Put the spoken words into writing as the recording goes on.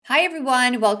Hi,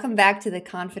 everyone. Welcome back to the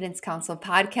Confidence Council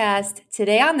podcast.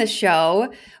 Today on the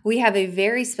show, we have a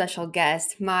very special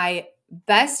guest, my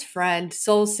best friend,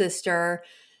 soul sister,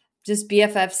 just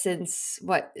BFF since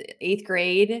eighth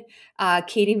grade,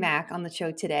 Katie Mack on the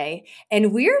show today.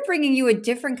 And we're bringing you a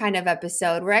different kind of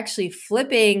episode. We're actually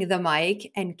flipping the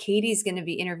mic, and Katie's going to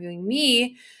be interviewing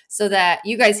me so that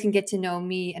you guys can get to know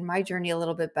me and my journey a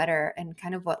little bit better and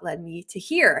kind of what led me to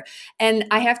here. And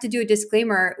I have to do a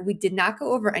disclaimer. We did not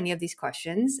go over any of these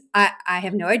questions. I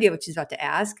have no idea what she's about to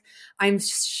ask. I'm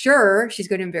sure she's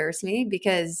going to embarrass me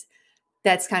because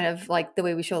that's kind of like the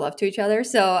way we show love to each other.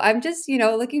 So I'm just,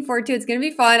 looking forward to it. It's going to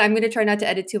be fun. I'm going to try not to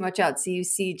edit too much out so you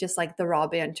see just like the raw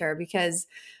banter because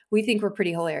we think we're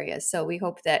pretty hilarious. So we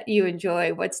hope that you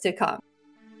enjoy what's to come.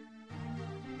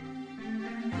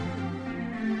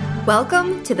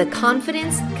 Welcome to the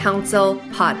Confidence Council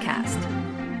podcast.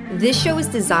 This show is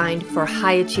designed for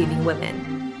high-achieving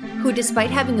women who,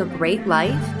 despite having a great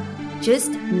life,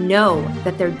 just know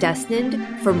that they're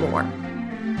destined for more.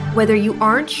 Whether you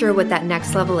aren't sure what that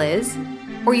next level is,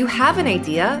 or you have an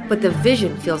idea but the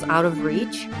vision feels out of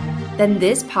reach, then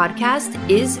this podcast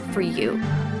is for you.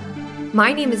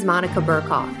 My name is Monica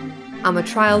Burkhoff. I'm a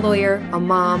trial lawyer, a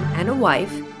mom, and a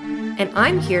wife, and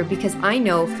I'm here because I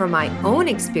know from my own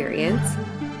experience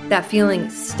that feeling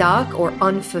stuck or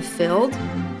unfulfilled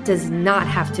does not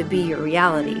have to be your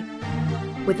reality.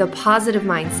 With a positive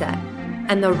mindset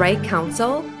and the right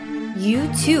counsel,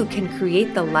 you too can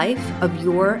create the life of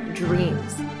your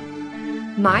dreams.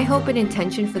 My hope and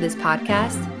intention for this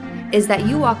podcast is that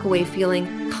you walk away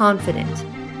feeling confident,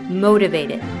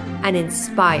 motivated, and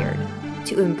inspired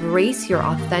to embrace your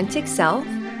authentic self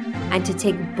and to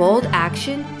take bold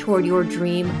action toward your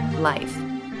dream life.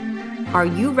 Are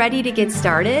you ready to get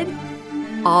started?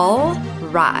 All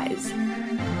rise.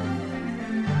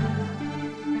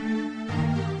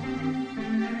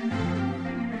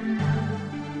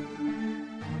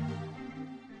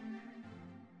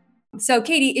 So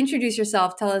Katie, introduce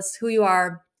yourself. Tell us who you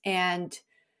are and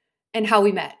how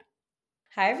we met.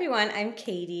 Hi, everyone. I'm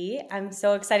Katie. I'm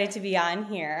so excited to be on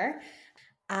here.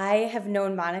 I have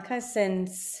known Monica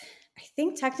since, I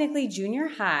think, technically junior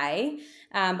high,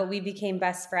 but we became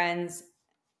best friends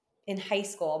in high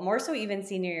school, more so even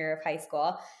senior year of high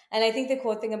school. And I think the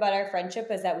cool thing about our friendship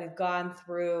is that we've gone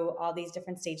through all these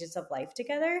different stages of life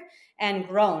together and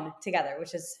grown together,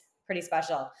 which is pretty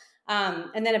special.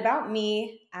 And then about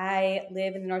me, I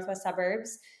live in the Northwest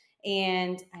suburbs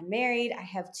and I'm married. I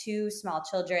have two small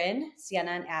children,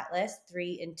 Sienna and Atlas,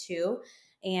 3 and 2.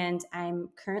 And I'm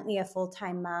currently a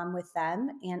full-time mom with them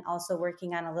and also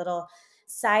working on a little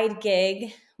side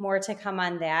gig, more to come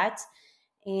on that.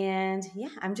 And yeah,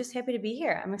 I'm just happy to be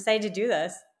here. I'm excited to do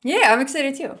this. Yeah, I'm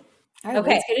excited too. All right,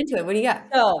 Okay. Let's get into it. What do you got?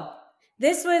 So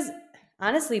this was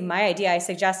honestly my idea. I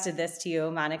suggested this to you,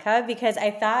 Monica, because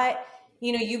I thought,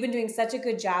 you've been doing such a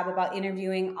good job about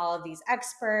interviewing all of these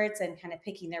experts and kind of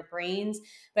picking their brains.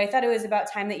 But I thought it was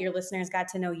about time that your listeners got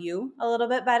to know you a little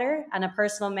bit better on a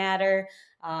personal matter,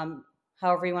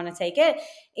 however you want to take it.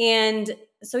 And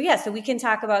so we can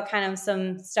talk about kind of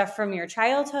some stuff from your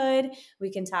childhood.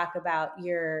 We can talk about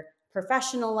your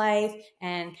professional life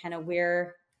and kind of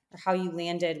how you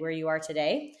landed where you are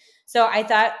today. So I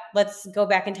thought, let's go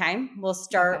back in time. We'll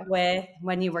start with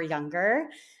when you were younger.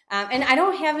 And I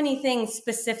don't have anything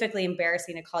specifically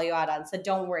embarrassing to call you out on, so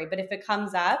don't worry. But if it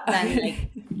comes up,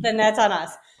 then that's on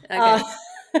us. Okay.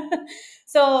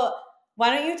 So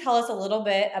why don't you tell us a little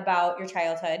bit about your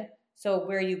childhood? So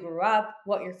where you grew up,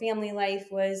 what your family life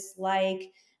was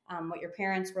like, what your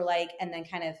parents were like, and then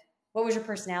kind of what was your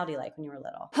personality like when you were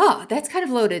little? That's kind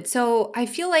of loaded. So I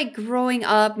feel like growing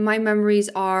up, my memories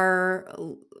are,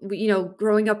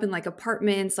 growing up in like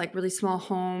apartments, like really small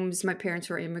homes. My parents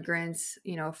were immigrants,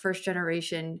 first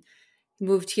generation,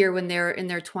 moved here when they were in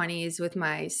their 20s with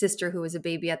my sister who was a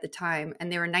baby at the time.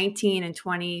 And they were 19 and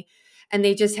 20. And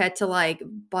they just had to like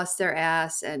bust their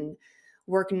ass and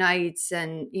work nights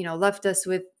and, left us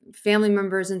with family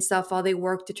members and stuff while they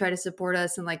worked to try to support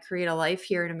us and like create a life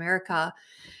here in America.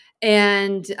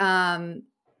 And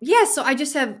so I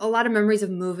just have a lot of memories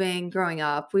of moving growing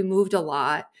up. We moved a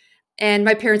lot. And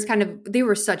my parents they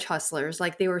were such hustlers.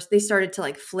 Like they started to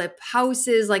like flip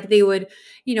houses. Like they would,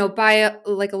 buy a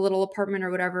little apartment or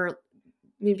whatever,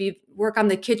 maybe work on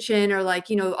the kitchen or like,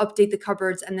 update the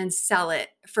cupboards and then sell it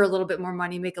for a little bit more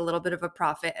money, make a little bit of a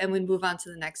profit, and we'd move on to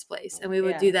the next place. And we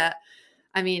would do that.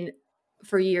 I mean,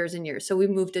 for years and years. So we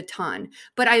moved a ton.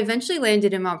 But I eventually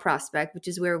landed in Mount Prospect, which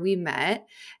is where we met.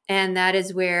 And that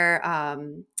is where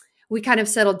we kind of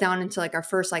settled down into like our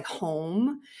first like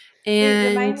home.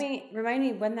 And remind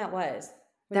me when that was.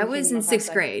 when That you came to was in Mount sixth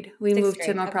Prospect? grade. We Sixth moved to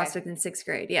grade. Mount Okay. Prospect in sixth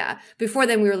grade. Yeah. Before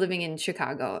then, we were living in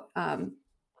Chicago.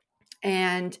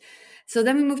 And so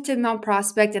then we moved to Mount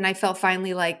Prospect, and I felt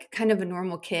finally like kind of a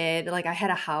normal kid. Like I had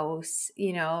a house,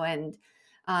 and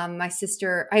my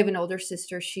sister, I have an older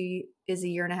sister. She is a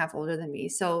year and a half older than me.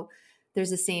 So there's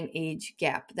the same age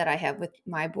gap that I have with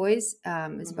my boys.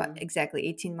 It's about Mhm. exactly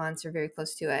 18 months or very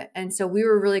close to it. And so we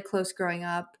were really close growing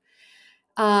up.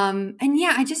 And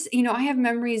yeah, I just, I have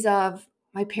memories of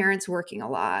my parents working a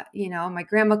lot, my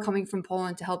grandma coming from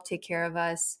Poland to help take care of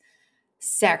us,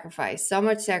 sacrifice, so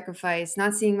much sacrifice,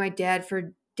 not seeing my dad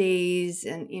for days,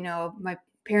 and, my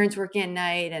parents working at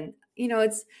night. And,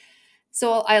 it's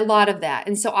so a lot of that.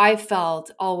 And so I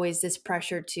felt always this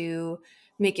pressure to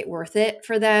make it worth it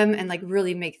for them and like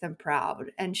really make them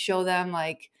proud and show them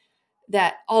like,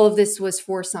 that all of this was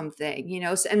for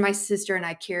something, So, and my sister and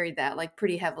I carried that like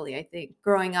pretty heavily, I think,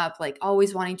 growing up, like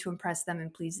always wanting to impress them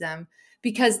and please them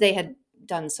because they had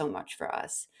done so much for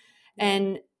us. Yeah.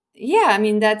 And yeah, I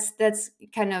mean, that's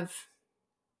kind of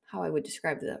how I would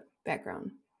describe the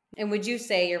background. And would you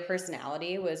say your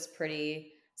personality was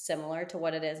pretty similar to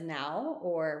what it is now,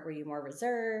 or were you more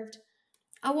reserved?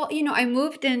 Well, I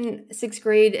moved in sixth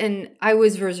grade and I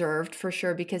was reserved for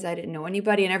sure because I didn't know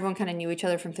anybody and everyone kind of knew each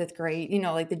other from fifth grade,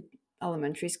 like the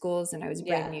elementary schools, and I was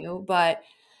brand Yeah. new. But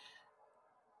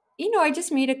I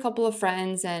just made a couple of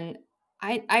friends, and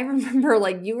I remember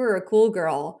like you were a cool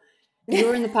girl. You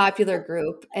were in the popular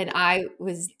group and I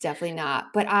was definitely not.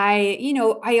 But I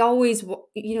always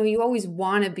you always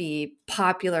want to be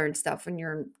popular and stuff when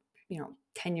you're,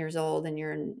 10 years old and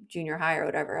you're in junior high or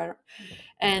whatever.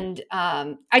 And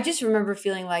I just remember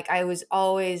feeling like I was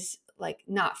always like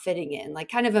not fitting in, like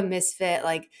kind of a misfit,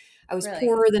 like I was Really?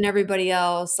 poorer than everybody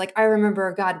else. Like I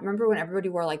remember, God, remember when everybody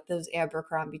wore like those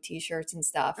Abercrombie t-shirts and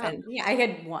stuff? And Yeah, I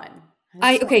had one.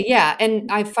 I had just one. okay, yeah.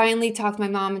 And I finally talked my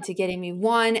mom into getting me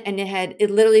one, and it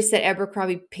literally said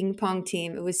Abercrombie ping pong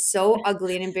team. It was so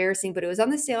ugly and embarrassing, but it was on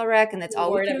the sale rack and that's You all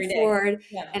we wore it could every day. afford.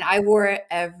 Yeah. And I wore it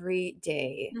every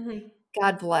day. Hmm.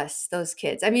 God bless those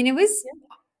kids. I mean, it was,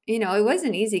 it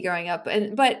wasn't easy growing up.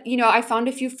 But I found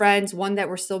a few friends, one that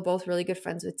we're still both really good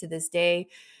friends with to this day.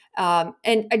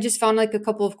 And I just found like a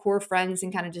couple of core friends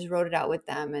and kind of just wrote it out with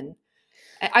them. And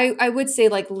I would say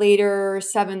like later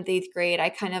seventh, eighth grade, I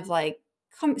kind of like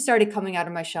started coming out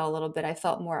of my shell a little bit. I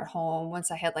felt more at home once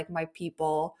I had like my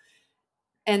people,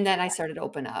 and then I started to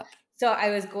open up. So I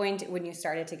was going to, when you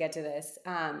started to get to this,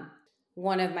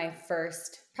 one of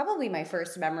probably my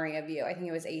first memory of you, I think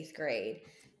it was eighth grade.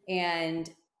 And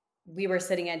we were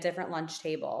sitting at different lunch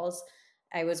tables.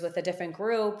 I was with a different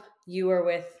group. You were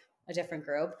with a different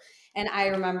group. And I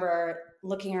remember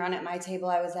looking around at my table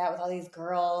I was at with all these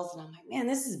girls. And I'm like, man,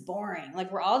 this is boring.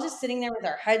 Like we're all just sitting there with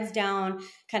our heads down,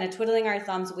 kind of twiddling our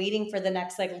thumbs, waiting for the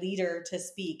next like leader to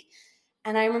speak.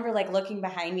 And I remember like looking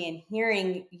behind me and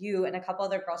hearing you and a couple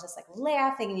other girls just like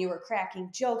laughing, and you were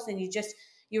cracking jokes, and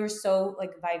you were so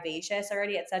like vivacious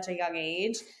already at such a young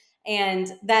age. And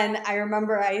then I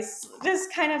remember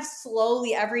just kind of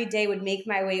slowly every day would make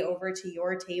my way over to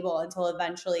your table until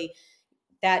eventually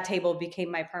that table became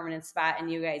my permanent spot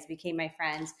and you guys became my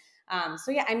friends.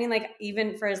 So yeah, I mean, like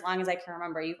even for as long as I can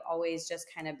remember, you've always just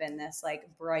kind of been this like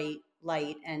bright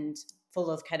light and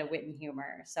full of kind of wit and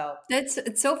humor. So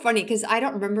It's so funny because I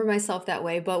don't remember myself that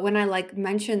way, but when I like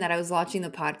mentioned that I was launching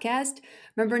the podcast,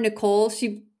 remember Nicole?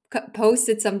 She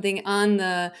posted something in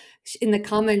the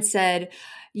comments, said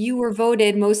you were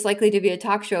voted most likely to be a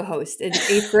talk show host in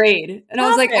eighth grade, and I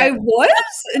was stop like, it. I was,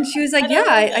 and she was I like, yeah, don't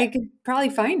love I it. could probably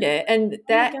find it, and Oh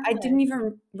my that I God. didn't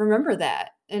even remember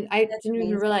that, and I That's didn't even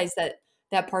amazing. realize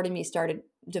that part of me started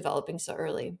developing so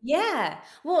early. Yeah.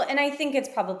 Well, and I think it's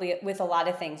probably with a lot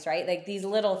of things, right? Like these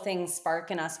little things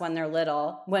spark in us when they're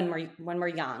little, when we're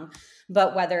young.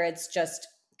 But whether it's just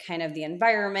kind of the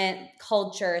environment,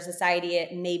 culture, society,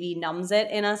 it maybe numbs it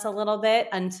in us a little bit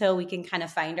until we can kind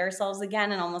of find ourselves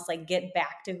again and almost like get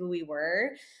back to who we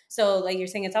were. So like you're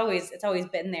saying it's always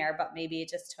been there, but maybe it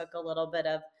just took a little bit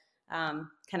of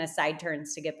kind of side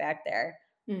turns to get back there.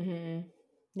 Hmm.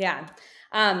 Yeah.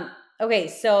 Okay,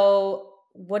 so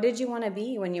what did you want to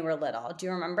be when you were little? Do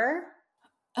you remember?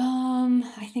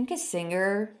 I think a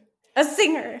singer. A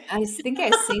singer. I think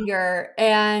a singer,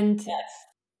 and Yes.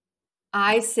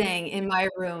 I sang in my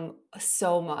room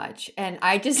so much, and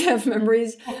I just have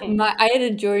memories. I had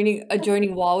a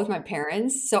joining wall with my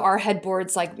parents, so our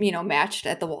headboards like matched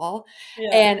at the wall, Yeah.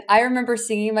 and I remember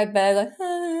singing in my bed like,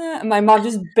 "Ah," and my mom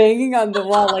just banging on the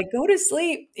wall like, "Go to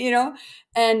sleep,"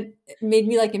 and it made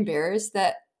me like embarrassed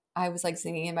that I was like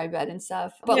singing in my bed and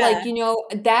stuff. But Yeah.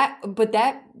 like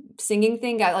that singing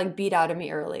thing got like beat out of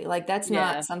me early. Like that's Yeah.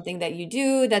 not something that you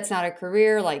do. That's not a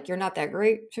career. Like you're not that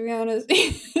great, to be honest.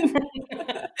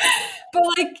 But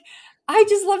like I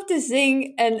just love to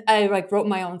sing and I like wrote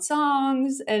my own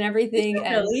songs and Did everything. you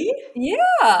And really? yeah.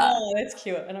 Oh, that's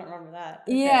cute. I don't remember that.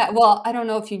 Okay. Yeah, well, I don't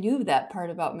know if you knew that part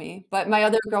about me, but my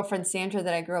other girlfriend, Sandra,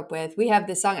 that I grew up with, we have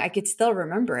this song. I could still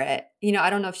remember it. You know, I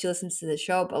don't know if she listens to the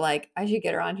show, but like, I should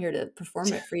get her on here to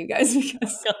perform it for you guys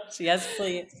because, Gosh, yes,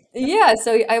 please. yeah.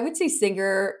 So I would say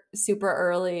singer super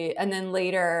early, and then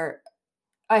later,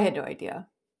 I had no idea.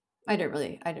 I didn't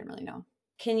really know.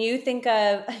 Can you think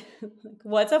of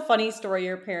what's a funny story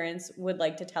your parents would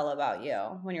like to tell about you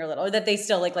when you're little, or that they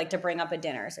still like to bring up at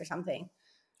dinners or something?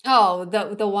 Oh,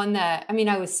 the one that I mean,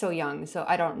 I was so young, so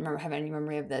I don't remember have any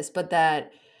memory of this, but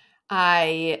that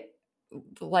I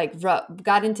like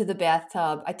got into the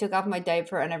bathtub. I took off my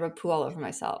diaper and I rubbed poo all over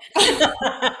myself.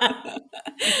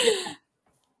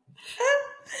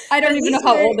 I At don't even know least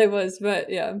how we're old I was, but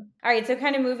yeah. all right. So,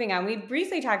 kind of moving on, we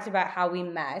briefly talked about how we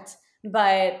met,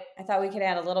 but I thought we could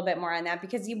add a little bit more on that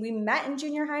because we met in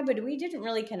junior high, but we didn't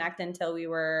really connect until we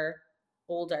were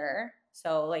older.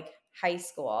 So, like high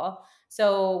school.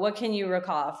 So, what can you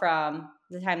recall from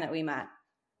the time that we met?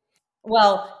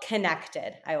 Well,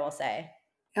 connected, I will say.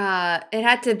 It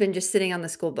had to have been just sitting on the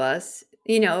school bus.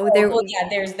 You know, Oh, there well, yeah,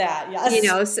 there's that. you Yes.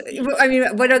 know, so, I mean,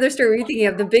 what other story were you thinking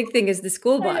of? The big thing is the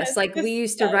school Oh, yes. bus. Like we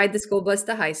used to Yes. ride the school bus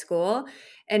to high school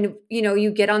and you know,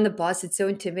 you get on the bus, it's so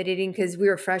intimidating because we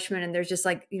were freshmen and there's just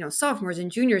like, you know, sophomores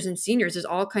and juniors and seniors, there's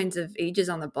all kinds of ages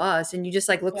on the bus and you just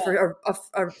like look Yeah.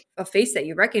 for a face that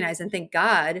you recognize and thank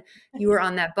God you were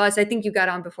on that bus. I think you got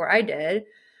on before I did.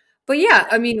 But yeah,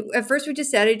 I mean, at first we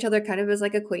just sat at each other kind of as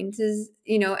like acquaintances,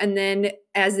 you know, and then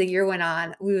as the year went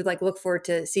on, we would like look forward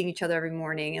to seeing each other every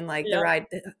morning and like the Yeah. ride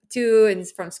to and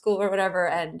from school or whatever.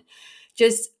 And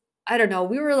just, I don't know,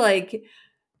 we were like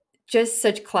just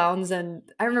such clowns. And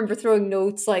I remember throwing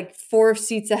notes like 4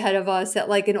 seats ahead of us at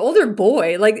like an older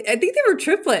boy. Like I think they were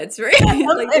triplets, right? Like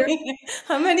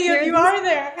How many of they're you these are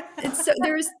there? it's so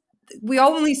there's we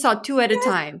only saw two at a Yes,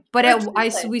 time, but we're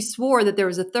triplets. we swore that there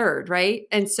was a third, right?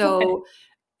 And Okay.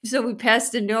 so we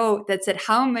passed a note that said,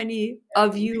 "How many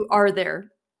of you are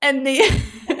there?" And they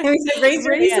And we said, raise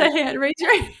your raise hand. a hand, raise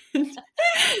your hand.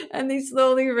 And they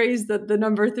slowly raised the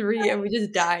number 3, and we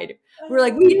just died. We're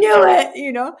like, we knew it,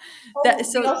 you know. That Oh,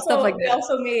 so stuff like we that.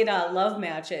 also made love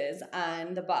matches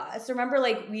on the bus. Remember,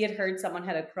 like we had heard someone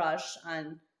had a crush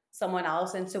on someone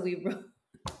else, and so we wrote,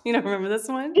 you don't remember this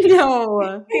one?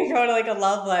 No, We wrote like a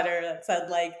love letter that said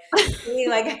like, hey,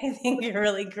 like I think you're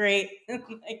really great. And,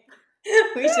 like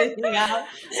we should hang out.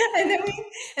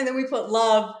 And then we put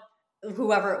love,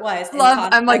 whoever it was, and love.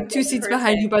 talk I'm like like the 2 seats other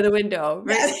behind you person. by the window,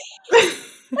 right? Yes.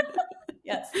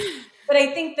 Yes. But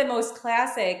I think the most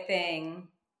classic thing,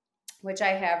 which I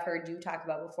have heard you talk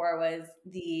about before, was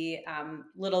the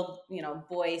little,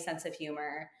 boy sense of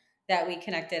humor that we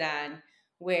connected on,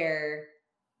 where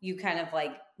you kind of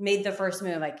like made the first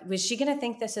move. Like, was she going to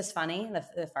think this is funny?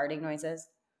 The farting noises.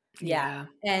 Yeah.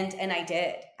 Yeah. And I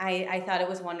did. I thought it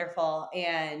was wonderful.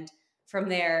 And from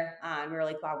there on, we were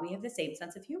like, wow, we have the same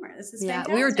sense of humor. This is Yeah,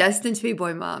 we were fantastic. destined to be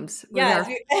boy moms with Yeah.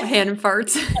 our hand and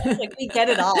farts. Like we get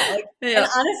it all. Like, Yeah. and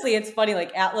honestly, it's funny.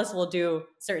 Like Atlas will do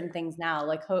certain things now.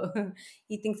 Like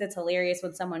he thinks it's hilarious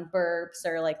when someone burps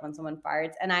or like when someone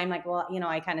farts, and I'm like, well,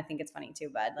 I kind of think it's funny too,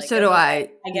 bud. Like So it's do okay. I.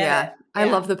 I get Yeah. it. I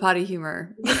Yeah. love the potty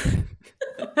humor.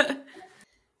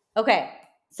 Okay.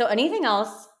 So anything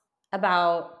else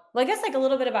about? Well, I guess like a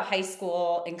little bit about high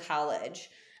school and college.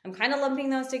 I'm kind of lumping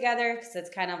those together because it's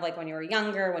kind of like when you were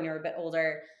younger, when you were a bit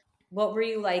older. What were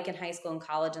you like in high school and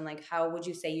college, and like how would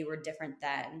you say you were different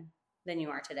then than you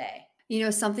are today? You know,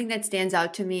 something that stands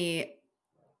out to me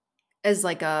as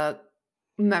like a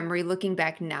memory looking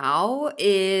back now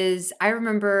is I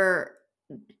remember,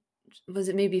 was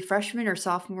it maybe freshman or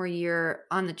sophomore year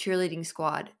on the cheerleading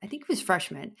squad? I think it was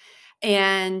freshman.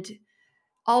 And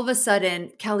all of a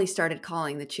sudden, Kelly started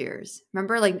calling the cheers.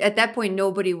 Remember, like at that point,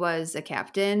 nobody was a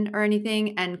captain or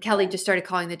anything. And Kelly just started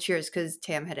calling the cheers because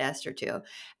Tam had asked her to.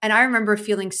 And I remember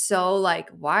feeling so like,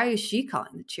 why is she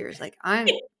calling the cheers? Like, I'm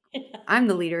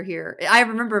the leader here. I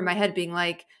remember in my head being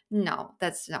like, no,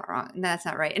 that's not wrong. That's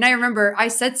not right. And I remember I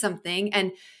said something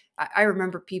and I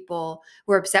remember people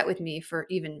were upset with me for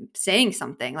even saying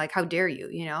something like, how dare you,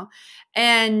 you know?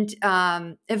 And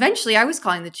eventually I was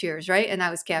calling the cheers, right? And I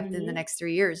was captain the Mhm. next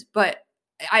 3 years. But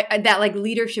that like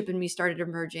leadership in me started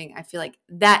emerging. I feel like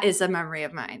that is a memory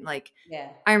of mine. Like Yeah.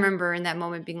 I remember in that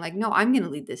moment being like, no, I'm going to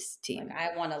lead this Like team.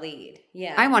 I want to lead.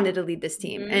 Yeah. I wanted to lead this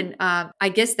team. Mhm. And I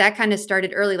guess that kind of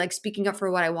started early, like speaking up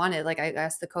for what I wanted. Like I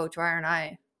asked the coach, why aren't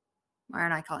I why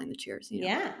aren't I calling the cheers?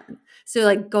 Yeah. So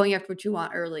like going after what you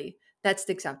want early, that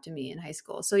sticks out to me in high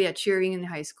school. So yeah, cheering in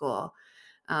high school.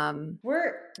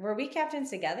 Were we captains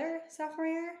together sophomore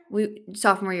year? We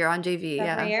sophomore year on JV, Sophomore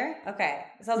yeah. year? Okay.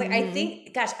 So I was like, I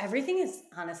think, gosh, everything is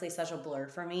honestly such a blur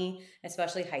for me,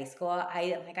 especially high school.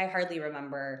 I hardly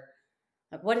remember,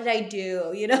 like, what did I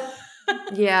do?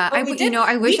 Yeah, But I we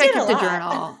wish I did a kept a lot.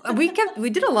 journal. We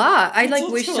did a lot. I We like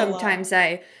did wish do a lot. sometimes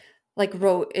I like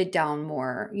wrote it down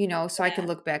more, so I could Yeah.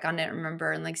 look back on it and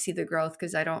remember and like see the growth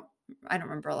because I don't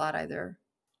remember a lot either.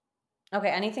 Okay.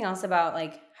 Anything else about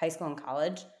like high school and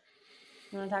college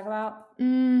you want to talk about?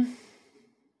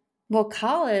 Well,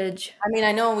 college, I mean,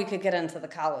 I know we could get into the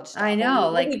college I stuff,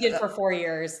 know. what we Like, did for 4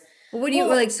 years. what do you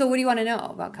Well, like? So, what do you want to know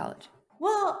about college?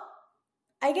 well,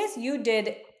 I guess you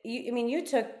did. I mean,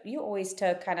 you always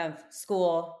took kind of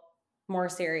school more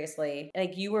seriously.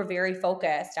 Like you were very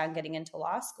focused on getting into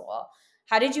law school.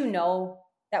 How did you know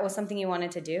that was something you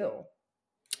wanted to do?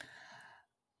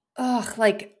 Ugh,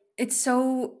 like it's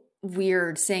so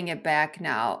weird saying it back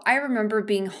now. I remember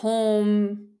being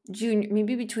home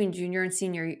maybe between junior and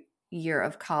senior year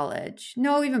of college.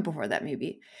 No, even before that,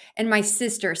 maybe. And my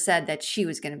sister said that she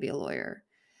was going to be a lawyer.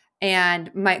 And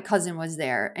my cousin was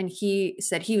there and he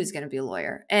said he was going to be a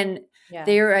lawyer. And Yeah.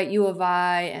 they were at U of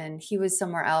I and he was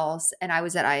somewhere else. And I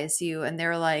was at ISU. And they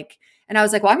were like, and I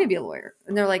was like, well, I'm going to be a lawyer.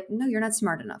 And they're like, no, you're not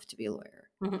smart enough to be a lawyer.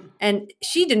 Mhm. And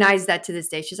she denies that to this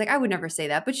day. She's like, I would never say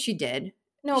that, but she did.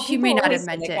 No, She people may not have always say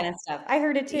meant that kind it. of stuff. I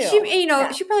heard it She, too.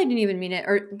 Yeah. she probably didn't even mean it.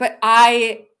 But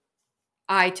I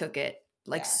took it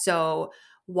like, Yeah. so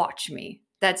watch me.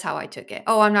 That's how I took it.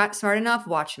 Oh, I'm not smart enough.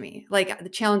 Watch me. Like the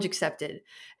challenge accepted.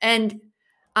 And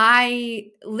I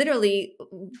literally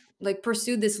like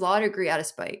pursued this law degree out of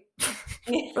spite.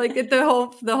 Like the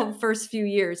whole first few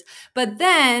years. But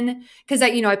then because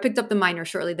I picked up the minor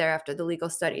shortly thereafter, the legal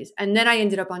studies. And then I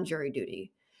ended up on jury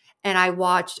duty. And I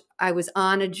was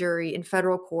on a jury in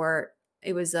federal court.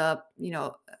 It was a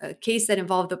case that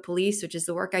involved the police, which is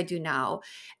the work I do now.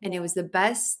 And it was the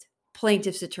best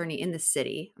plaintiff's attorney in the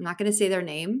city. I'm not going to say their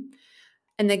name.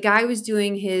 And the guy was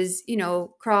doing his,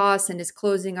 cross and his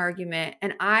closing argument.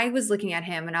 And I was looking at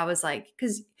him and I was like,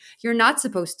 because you're not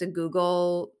supposed to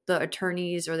Google the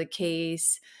attorneys or the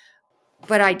case.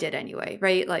 But I did anyway,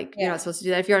 right? Like, you're Yeah. not supposed to do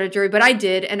that if you're on a jury. But I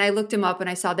did. And I looked him up and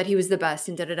I saw that he was the best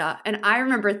and da-da-da. And I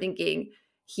remember thinking,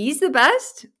 he's the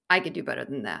best? I could do better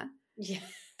than that. Yeah.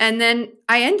 And then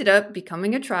I ended up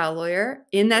becoming a trial lawyer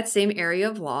in that same area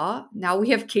of law. Now we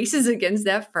have cases against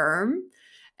that firm.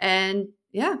 And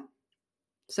yeah.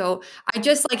 So I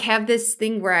just like have this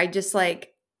thing where I just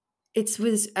like, it's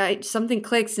with something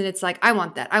clicks and it's like, I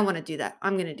want that. I want to do that.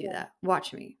 I'm going to do that.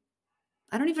 Watch me.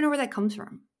 I don't even know where that comes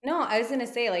from. No, I was going to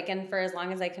say, like, and for as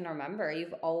long as I can remember,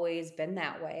 you've always been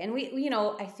that way. And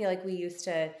I feel like we used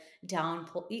to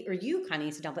downplay, or you kind of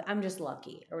used to downplay, I'm just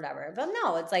lucky or whatever. But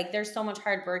no, it's like there's so much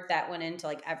hard work that went into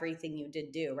like everything you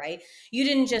did do, right? You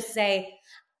didn't just say,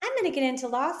 I'm going to get into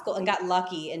law school and got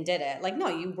lucky and did it. Like, no,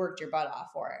 you worked your butt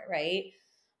off for it, right?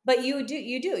 But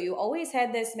you always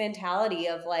had this mentality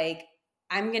of like,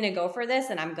 I'm going to go for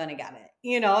this and I'm going to get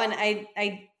it, and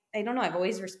I don't know. I've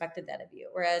always respected that of you.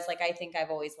 Whereas, like, I think I've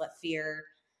always let fear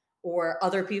or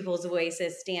other people's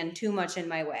voices stand too much in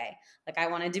my way. Like, I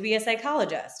wanted to be a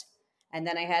psychologist. And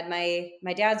then I had my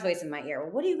dad's voice in my ear.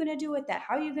 Well, what are you going to do with that?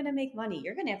 How are you going to make money?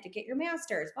 You're going to have to get your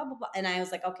master's, blah, blah, blah. And I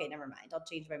was like, okay, never mind. I'll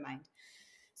change my mind.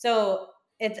 So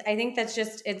I think that's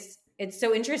just, it's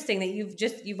so interesting that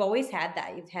you've always had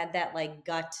that. You've had that like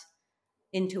gut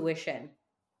intuition.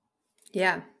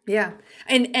 Yeah. Yeah.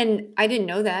 And I didn't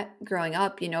know that growing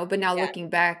up, but now looking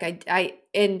back,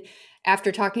 and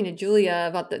after talking to Julia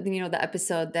about the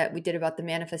episode that we did about the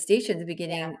manifestation at the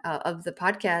beginning of the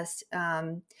podcast,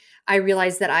 I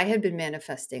realized that I had been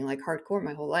manifesting like hardcore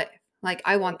my whole life. Like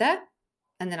I want that.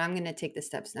 And then I'm going to take the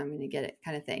steps and I'm going to get it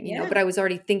kind of thing, but I was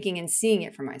already thinking and seeing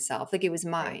it for myself. Like it was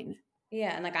mine.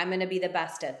 Yeah. And like, I'm going to be the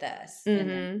best at this. Mm-hmm. And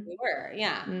then we were.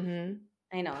 Yeah. Mm-hmm.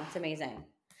 I know. It's amazing.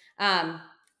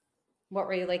 What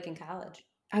were you like in college?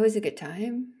 I was a good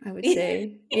time, I would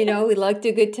say. We liked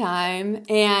a good time.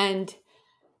 And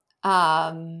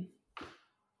I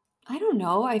don't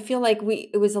know. I feel like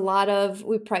it was a lot of,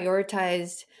 we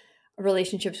prioritized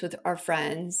relationships with our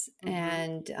friends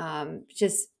and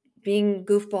just being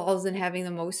goofballs and having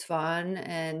the most fun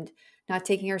and not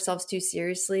taking ourselves too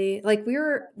seriously. Like we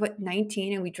were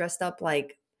 19 and we dressed up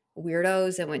like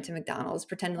weirdos and went to McDonald's,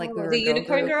 pretended like we Oh, were the a girl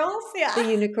unicorn group, girls? the Yeah.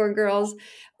 unicorn girls,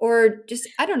 or just,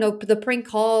 I don't know, the prank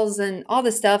calls and all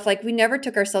the stuff. Like we never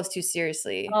took ourselves too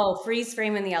seriously. Oh, freeze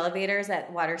frame in the elevators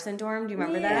at Watterson dorm. Do you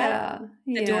remember that?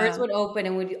 Yeah. The doors Yeah. would open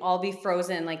and we'd all be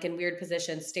frozen, like in weird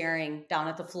positions, staring down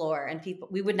at the floor, and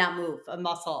we would not move a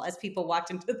muscle as people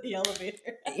walked into the elevator.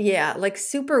 Yeah. Like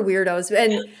super weirdos.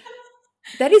 And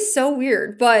that is so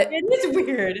weird, but It is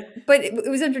weird. it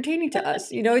was entertaining to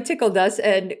us. It tickled us,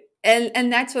 and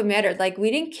that's what mattered. Like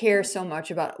we didn't care so much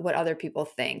about what other people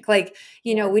think. Like,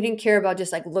 Yeah, we didn't care about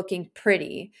just like looking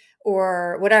pretty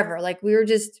or whatever. Like we were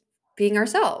just being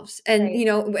ourselves. And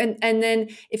right. and then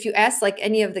if you ask like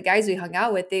any of the guys we hung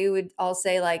out with, they would all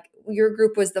say like your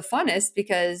group was the funnest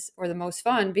because or the most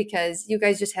fun because you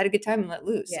guys just had a good time and let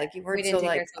loose. Yeah, Like you we weren't didn't so take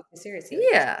like, ourselves too seriously, like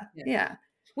you said. yeah, Yeah. yeah.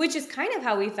 Which is kind of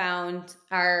how we found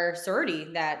our sorority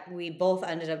that we both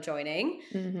ended up joining.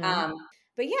 Mhm. Um,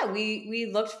 but yeah, we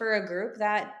looked for a group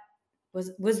that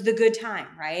was the good time,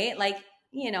 right? Like,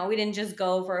 we didn't just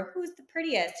go for who's the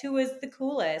prettiest, who was the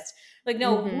coolest. Like,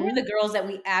 no, who are the Mhm. girls that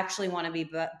we actually want to be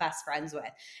best friends with?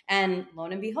 And lo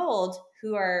and behold,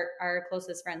 who are our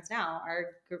closest friends now? Our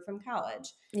group from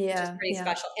college, which is Yeah, pretty yeah.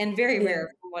 special and very Yeah. rare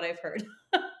from what I've heard.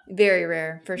 Very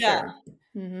rare, for Yeah. sure.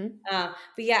 Mhm. But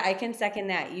yeah, I can second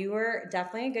that. You were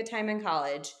definitely a good time in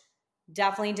college.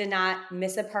 Definitely did not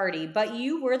miss a party, but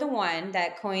you were the one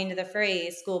that coined the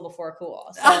phrase "school before cool."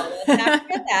 So let's not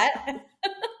forget that.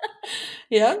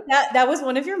 Yep. That was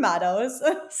one of your mottos.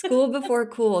 School before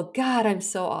cool. God, I'm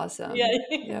so Yeah, awesome.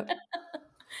 Yep.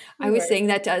 I you was were saying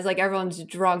that to us, like everyone's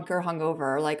drunk or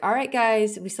hungover. Like, all right,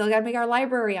 guys, we still gotta make our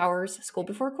library hours. School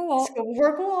before cool. school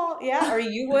before cool. Yeah, or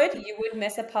you would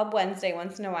miss a pub Wednesday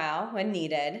once in a while when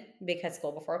needed because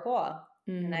school before cool,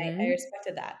 and I Mhm.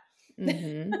 respected that.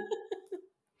 Mhm.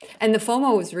 And the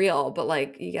FOMO was real, but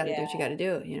like you gotta do Yeah. what you gotta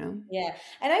do. Yeah.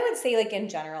 And I would say, like, in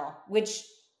general, which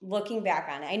looking back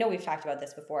on it, I know we've talked about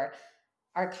this before,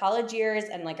 our college years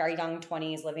and like our young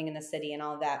 20s living in the city and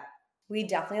all of that, we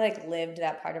definitely like lived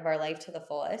that part of our life to the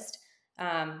fullest.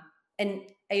 Um, and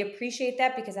I appreciate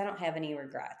that because I don't have any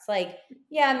regrets. Like,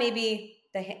 yeah, maybe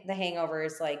the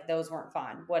hangovers, like those weren't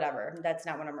fun, whatever. That's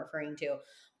not what I'm referring to.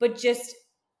 But just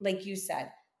like you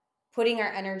said, putting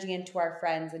our energy into our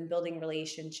friends and building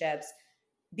relationships,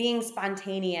 being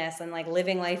spontaneous and like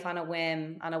living life on a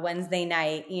whim on a Wednesday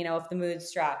night, if the mood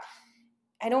struck.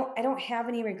 I don't have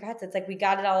any regrets. It's like we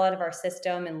got it all out of our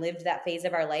system and lived that phase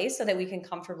of our life so that we can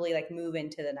comfortably like move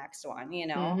into the next one.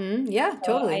 Mhm. Yeah, So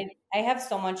I totally. I have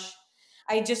so much.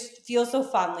 I just feel so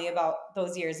fondly about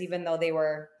those years even though they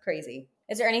were crazy.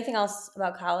 Is there anything else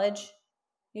about college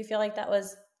you feel like that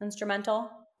was instrumental?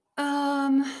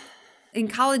 Um in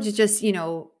college it's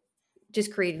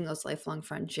just creating those lifelong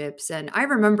friendships. And I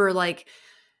remember like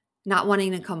not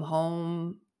wanting to come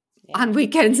home on Yeah.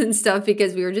 weekends and stuff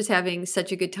because we were just having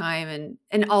such a good time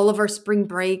and all of our spring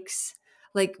breaks,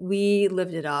 like we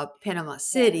lived it up. Panama Yeah.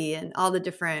 City and all the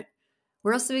different,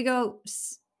 where else did we go?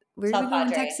 Where did we South go in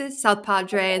Padre. Texas? South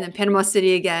Padre and then Okay. Panama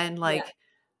City again. Yeah. Like,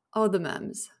 oh, the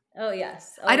memes. Oh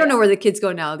yes. I Oh don't yeah. know where the kids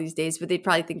go now these days, but they'd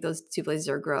probably think those two places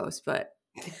are gross, but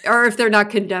or if they're not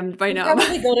condemned by You now.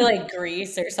 probably go to like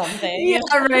Greece or something. Yeah,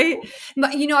 right.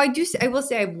 But, I will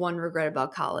say I have one regret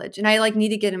about college, and I like need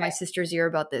to get in my sister's ear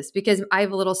about this because I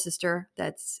have a little sister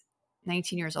that's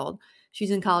 19 years old. She's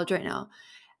in college right now.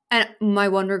 And my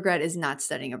one regret is not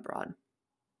studying abroad.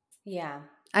 Yeah.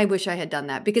 I wish I had done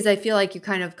that because I feel like you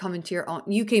kind of come into your own.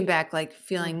 You came back like Mm.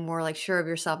 feeling more like sure of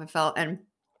yourself and felt, and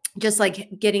just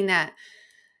like getting that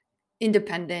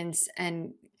independence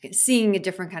and seeing a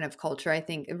different kind of culture, I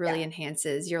think it Yeah. really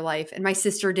enhances your life. And my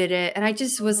sister did it. And I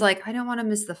just was Mhm. like, I don't want to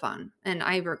miss the fun. And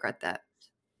I regret that.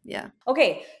 Yeah.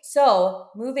 Okay, so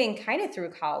moving kind of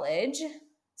through college,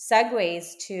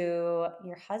 segues to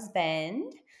your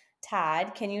husband,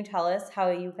 Todd. Can you tell us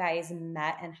how you guys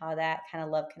met and how that kind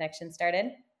of love connection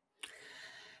started?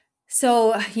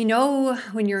 So,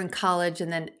 when you're in college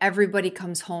and then everybody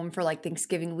comes home for like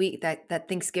Thanksgiving week, that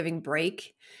Thanksgiving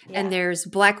break, and Yeah. there's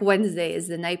Black Wednesday is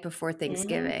the night before Hmm.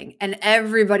 Thanksgiving, and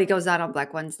everybody goes out on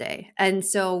Black Wednesday. And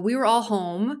so we were all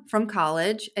home from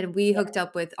college and we Yeah. hooked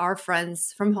up with our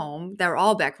friends from home that were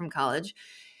all back from college.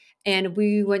 And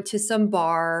we went to some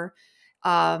bar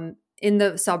in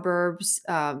the suburbs,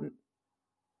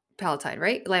 Palatine,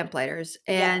 right? Lamplighters.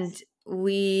 And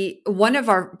Yes. one of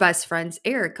our best friends,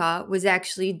 Erica, was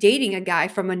actually dating a guy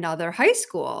from another high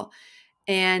school.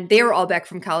 And they were all back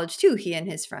from college too, he and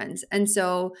his friends. And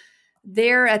so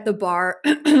they're at the bar,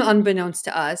 unbeknownst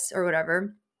to us or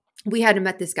whatever. We hadn't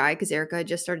met this guy because Erica had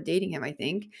just started dating him, I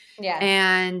think. Yeah.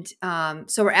 And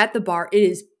so we're at the bar. It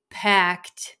is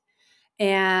packed.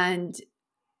 And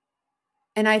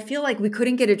And I feel like we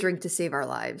couldn't get a drink to save our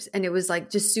lives. And it was like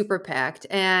just super packed.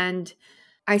 And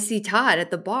I see Todd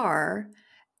at the bar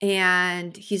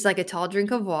and he's like a tall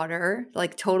drink of water,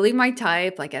 like totally my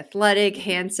type, like athletic,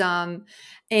 handsome.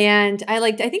 And I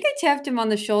think I tapped him on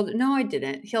the shoulder. No, I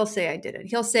didn't. He'll say I didn't.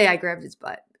 He'll say I grabbed his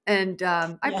butt. And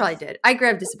I probably Yes. did. I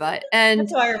grabbed his butt. That's And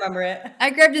how I remember it. I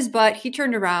grabbed his butt. He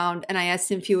turned around and I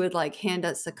asked him if he would like hand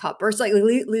us a cup or it's like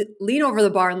lean over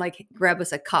the bar and like grab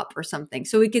us a cup or something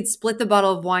so we could split the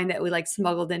bottle of wine that we like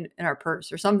smuggled in our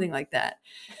purse or something like that.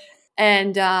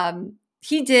 And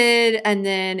he did. And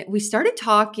then we started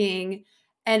talking.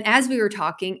 And as we were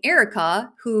talking,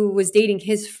 Erica, who was dating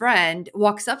his friend,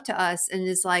 walks up to us and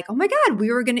is like, oh my God,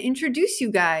 we were going to introduce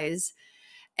you guys.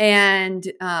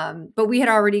 And, but we had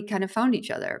already kind of found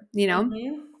each other, you know?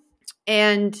 Mm-hmm.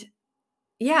 And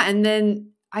yeah, and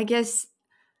then I guess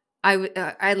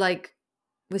I like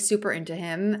was super into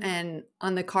him, and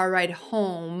on the car ride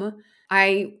home,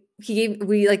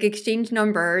 we like exchanged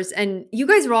numbers, and you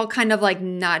guys were all kind of like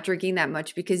not drinking that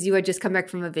much because you had just come back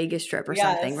from a Vegas trip or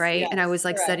something, right? And I was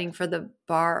like correct. studying for the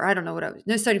bar, or I don't know what I was,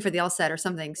 no, studying for the LSAT or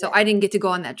something. So I didn't get to go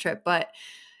on that trip, but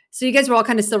so you guys were all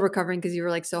kind of still recovering because you were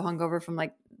like so hungover from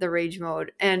like the rage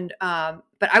mode. And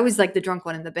but I was like the drunk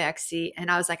one in the back seat, and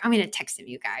I was like, I'm gonna text him,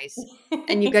 you guys.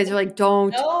 And you guys were like,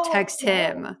 don't text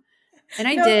him. And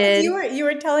I did. You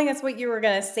were telling us what you were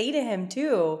gonna say to him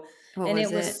too. What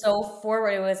was it was so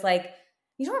forward. It was like,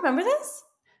 you don't remember this?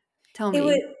 Tell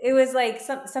me. It was like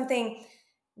something.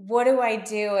 What do I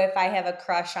do if I have a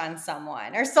crush on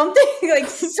someone or something like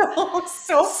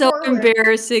so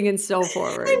embarrassing and so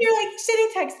forward? And you're like, should he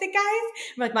text the guys?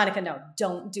 I'm like, Monica, no,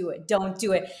 don't do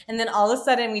it. And then all of a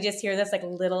sudden we just hear this like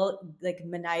little like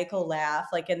maniacal laugh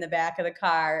like in the back of the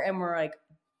car, and we're like,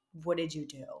 what did you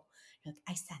do? You're like,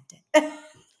 I sent it.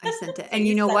 I sent it. And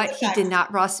you know what? He did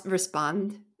not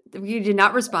respond. You did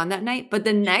not respond that night. But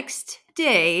the next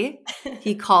day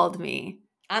he called me.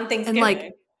 On Thanksgiving. And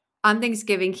like on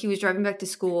Thanksgiving, he was driving back to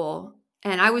school.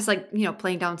 And I was like, you know,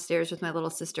 playing downstairs with my little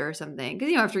sister or something.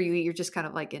 Because, you know, after you eat, you're just kind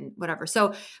of like in whatever.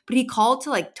 So, but he called to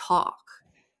like talk.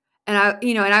 And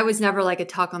I was never like a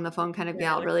talk on the phone kind of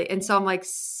gal really. And so I'm like,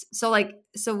 so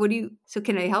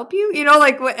can I help you? You know,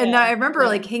 like what? And I remember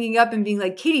like hanging up and being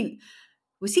like, Katie,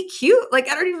 was he cute? Like,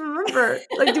 I don't even remember.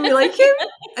 Like, do we like him?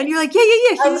 And you're like, yeah.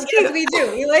 He's cute. We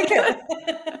do. We like him.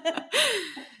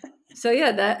 So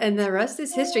yeah, and the rest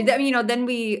is history. Then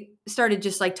we started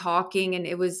just like talking, and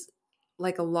it was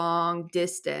like a long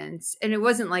distance, and it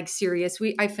wasn't like serious.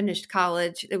 I finished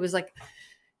college. It was like,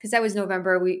 because that was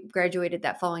November, we graduated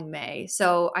that following May.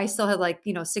 So I still had like,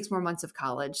 6 more months of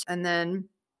college. And then,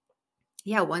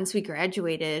 yeah, once we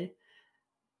graduated,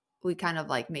 we kind of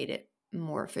like made it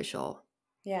more official.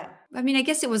 Yeah. I mean, I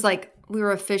guess it was like we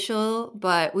were official,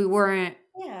 but we weren't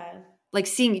like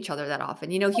seeing each other that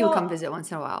often. He would come visit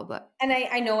once in a while, but. And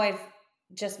I know I've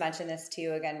just mentioned this to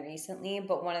you again recently,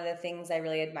 but one of the things I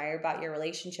really admire about your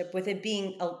relationship with it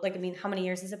being how many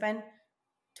years has it been?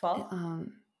 12?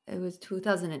 It was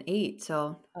 2008,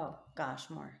 so. Oh gosh,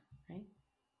 more, right?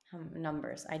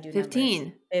 Numbers. I do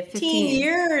 15. Numbers. 15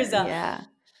 years. Yeah.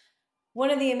 One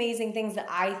of the amazing things that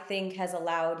I think has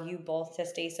allowed you both to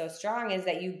stay so strong is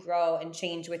that you grow and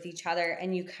change with each other,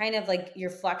 and you kind of like, you're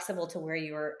flexible to where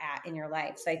you were at in your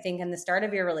life. So I think in the start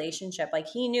of your relationship, like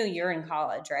he knew you're in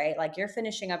college, right? Like you're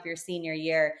finishing up your senior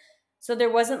year. So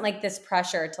there wasn't like this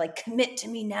pressure to like commit to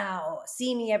me now,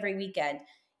 see me every weekend.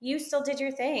 You still did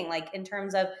your thing, like in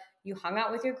terms of you hung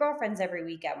out with your girlfriends every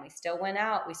weekend. We still went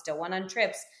out. We still went on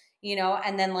trips,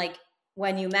 and then like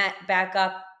when you met back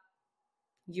up,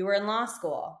 you were in law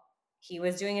school. He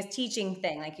was doing his teaching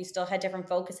thing. Like you still had different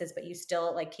focuses, but you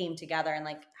still like came together and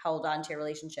like held on to your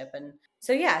relationship. And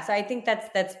so, yeah, so I think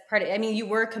that's part of it. I mean, you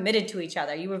were committed to each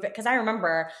other. Because I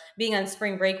remember being on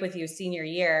spring break with you senior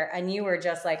year, and you were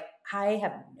just like, I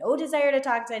have no desire to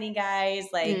talk to any guys.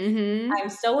 Like I'm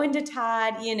so into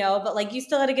Todd, but like you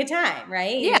still had a good time,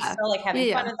 right? Yeah. You're still like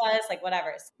having fun with us, like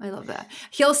whatever. I love that.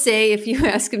 He'll say, if you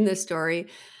ask him this story,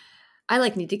 I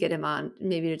like need to get him on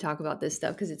maybe to talk about this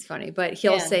stuff because it's funny, but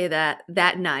he'll say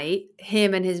that night,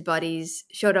 him and his buddies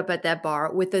showed up at that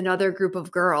bar with another group of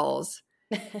girls.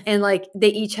 And like they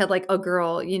each had like a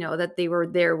girl, that they were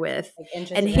there with.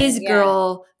 Like and his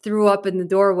girl threw up in the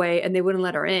doorway and they wouldn't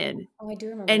let her in. Oh, I do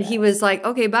remember. And he was like,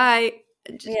 okay, bye.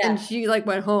 And she like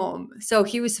went home. So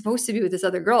he was supposed to be with this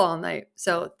other girl all night.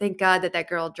 So thank God that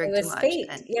girl drank too much. Fate.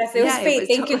 Yes, it was fate.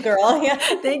 Thank you, girl. Yeah.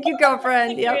 Thank you,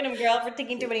 girlfriend. Thank you, girl, for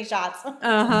taking too many shots.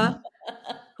 Uh-huh.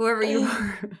 Whoever you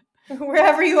are.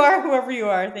 Wherever you are, whoever you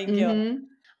are. Thank you.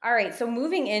 All right. So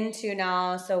moving into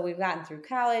now, so we've gotten through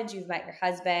college, you've met your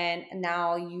husband, and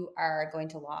now you are going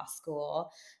to law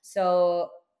school. So,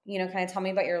 kind of tell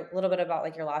me about a little bit about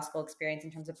like your law school experience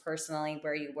in terms of personally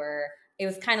where you were. It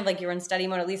was kind of like you were in study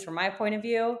mode, at least from my point of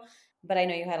view. But I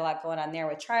know you had a lot going on there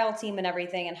with trial team and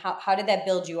everything. And how did that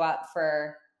build you up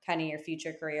for kind of your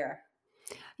future career?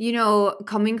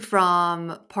 Coming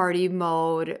from party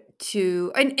mode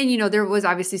to, and there was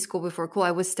obviously school before cool.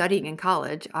 I was studying in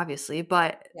college, obviously,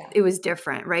 but Yeah. it was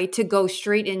different, right? To go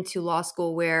straight into law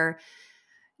school where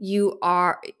you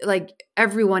are like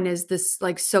everyone is this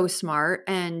like so smart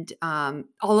and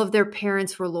all of their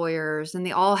parents were lawyers and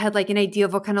they all had like an idea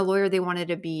of what kind of lawyer they wanted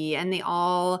to be and they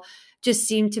all just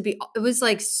seemed to be it was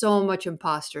like so much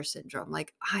imposter syndrome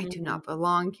like I do Mm-hmm. not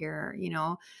belong here,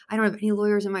 I don't have any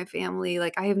lawyers in my family,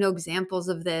 like I have no examples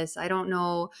of this, I don't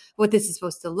know what this is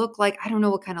supposed to look like, I don't know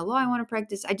what kind of law I want to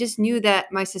practice. I just knew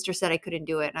that my sister said I couldn't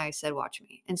do it and I said watch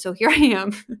me, and so here I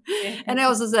am. And I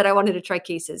also said I wanted to try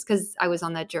cases because I was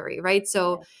on that jury, right?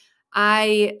 So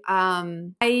Yeah.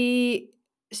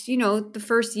 the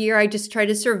first year I just try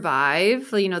to survive.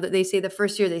 That they say the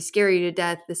first year they scare you to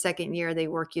death, the second year they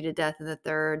work you to death, and the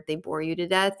third they bore you to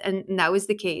death. And that was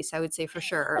the case, I would say for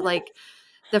sure. Like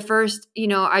the first,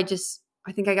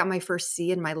 I think I got my first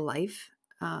C in my life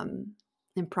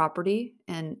in property,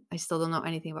 and I still don't know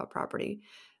anything about property,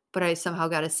 but I somehow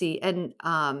got a C. And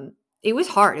it was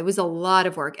hard. It was a lot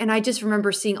of work. And I just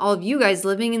remember seeing all of you guys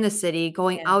living in the city,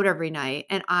 going Yeah. out every night.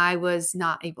 And I was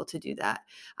not able to do that.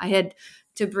 I had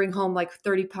to bring home like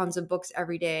 30 pounds of books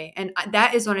every day. And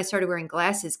that is when I started wearing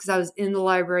glasses because I was in the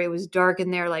library. It was dark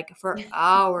in there like for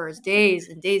hours, days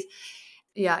and days.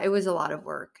 Yeah, it was a lot of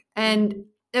work. And Mhm.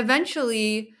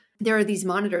 eventually there are these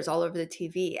monitors all over the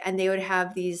TV and they would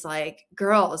have these like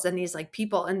girls and these like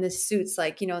people in these suits,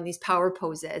 like, in these power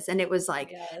poses. And it was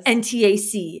like Yes.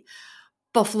 NTAC,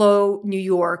 Buffalo, New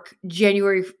York,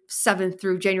 January 7th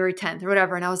through January 10th or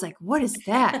whatever. And I was like, what is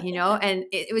that? And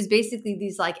it was basically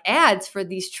these like ads for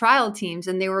these trial teams.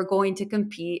 And they were going to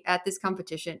compete at this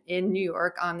competition in New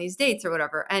York on these dates or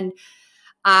whatever. And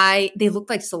they looked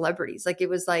like celebrities. Like it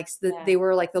was like, Yeah. they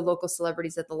were like the local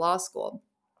celebrities at the law school.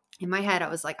 In my head, I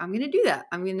was like, I'm going to do that.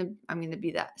 I'm going to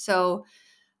be that. So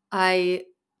I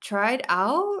tried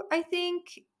out, I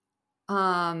think,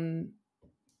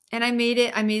 and I made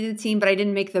it. I made the team, but I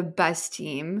didn't make the best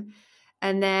team.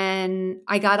 And then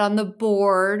I got on the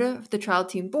board, the trial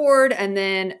team board. And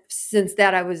then since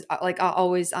that, I was like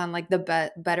always on like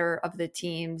the better of the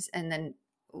teams. And then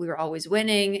we were always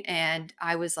winning. And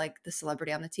I was like the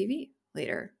celebrity on the TV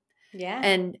later. Yeah.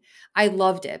 And I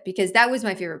loved it because that was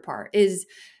my favorite part is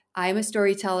I'm a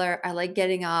storyteller. I like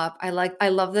getting up. I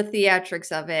love the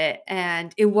theatrics of it.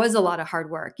 And it was a lot of hard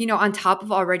work, on top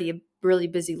of already a really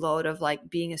busy load of like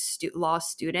being a law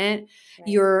student.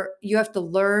 Right. You have to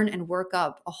learn and work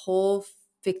up a whole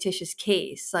fictitious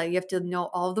case. Like you have to know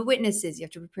all the witnesses. You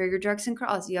have to prepare your ducks and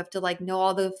cross. You have to like know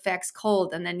all the facts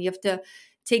cold. And then you have to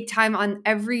take time on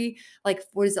every, like,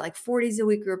 what is it? Like 4 days a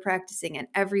week we were practicing and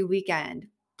every weekend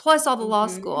plus all the law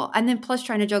school, Mhm. and then plus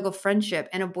trying to juggle friendship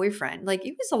and a boyfriend. Like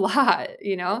it was a lot.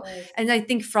 It was. And I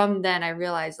think from then I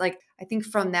realized, like, I think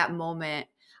from that moment,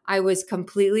 I was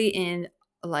completely in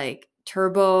like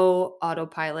turbo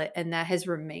autopilot, and that has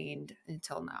remained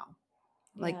until now.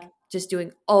 Yeah. Like just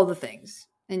doing all the things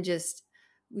and just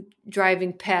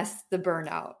driving past the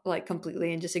burnout like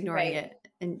completely and just ignoring Right. it.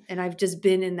 And I've just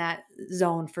been in that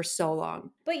zone for so long.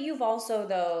 But you've also,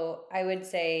 though, I would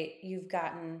say you've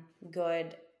gotten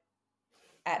good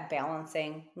at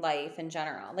balancing life in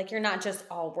general. Like you're not just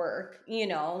all work,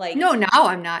 like No, now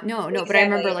I'm not. No, no. But I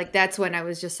remember exactly. like that's when I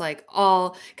was just like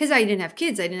all because I didn't have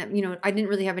kids. I didn't have, I didn't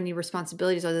really have any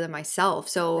responsibilities other than myself.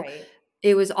 So Right.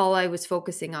 it was all I was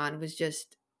focusing on was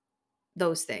just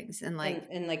those things. And like,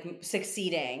 And like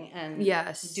succeeding and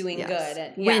yes, doing good yes.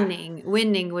 and yeah.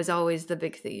 Winning was always the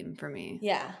big theme for me.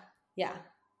 Yeah. Yeah.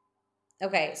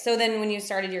 Okay. So then when you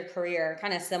started your career,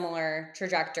 kind of similar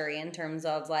trajectory in terms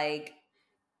of like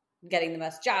getting the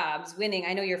best jobs, winning.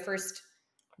 I know your first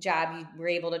job you were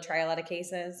able to try a lot of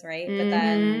cases, right? But Mm-hmm.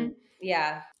 then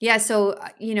yeah. Yeah. So,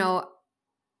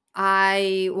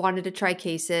 I wanted to try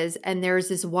cases, and there was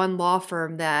this one law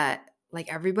firm that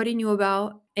like everybody knew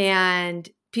about, and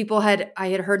I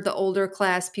had heard the older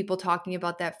class people talking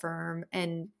about that firm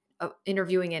and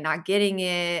interviewing it, not getting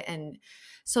it. And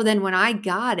so then when I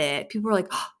got it, people were like,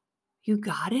 oh, you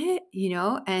got it,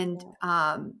 and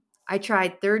Yeah. I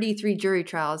tried 33 jury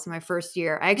trials in my first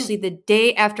year. I Hmm. actually, the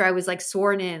day after I was like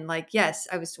sworn in, like, yes,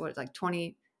 I was like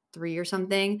 23 or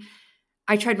something.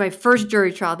 I tried my first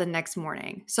jury trial the next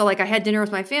morning. So like I had dinner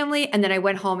with my family and then I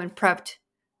went home and prepped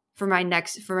for my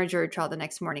jury trial the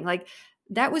next morning. Like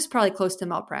that was probably close to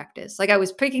malpractice. Like I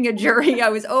was picking a jury, I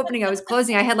was opening, I was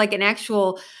closing. I had like an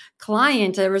actual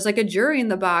client. There was like a jury in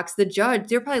the box. The judge,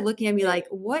 they're probably looking at me like,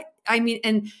 what? I mean,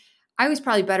 and I was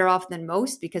probably better off than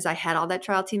most because I had all that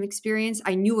trial team experience.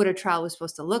 I knew what a trial was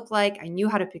supposed to look like. I knew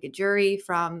how to pick a jury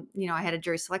from, I had a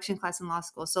jury selection class in law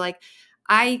school. So like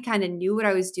I kind of knew what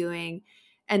I was doing.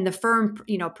 And the firm,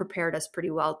 prepared us pretty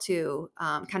well too,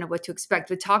 kind of what to expect.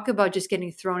 But talk about just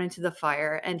getting thrown into the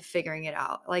fire and figuring it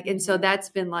out. Like, and so that's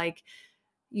been like,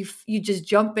 you just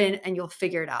jump in and you'll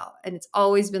figure it out. And it's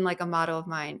always been like a motto of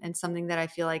mine and something that I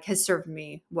feel like has served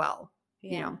me well,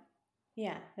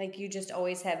 Yeah. Like you just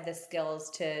always have the skills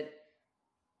to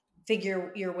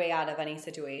figure your way out of any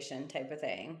situation type of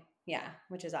thing. Yeah.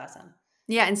 Which is awesome.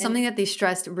 Yeah. And something that they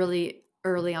stressed really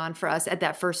early on for us at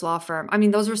that first law firm. I mean,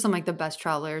 those were some like the best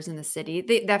trial lawyers in the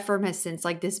city. That firm has since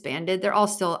like disbanded. They're all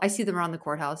still, I see them around the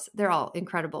courthouse. They're all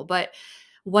incredible. But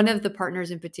one of the partners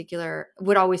in particular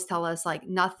would always tell us like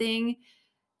nothing,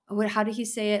 how did he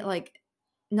say it? Like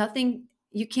nothing,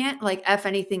 you can't like F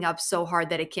anything up so hard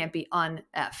that it can't be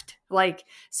un-F'd. Like,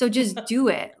 so just do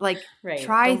it. Like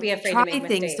try, don't be afraid to make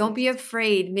things. Mistakes. Don't be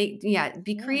afraid.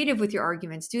 Be creative with your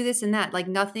arguments. Do this and that. Like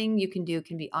nothing you can do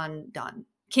can be undone.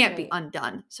 Can't be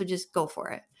undone. So just go for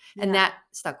it. Yeah. And that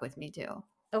stuck with me too.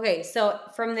 Okay. So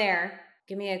from there,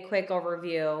 give me a quick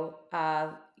overview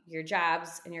of your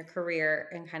jobs and your career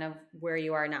and kind of where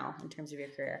you are now in terms of your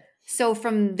career. So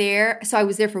from there, I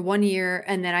was there for 1 year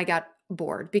and then I got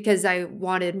bored because I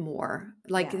wanted more.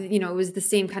 Like, it was the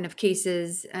same kind of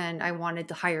cases and I wanted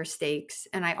the higher stakes.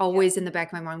 And I always in the back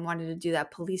of my mind wanted to do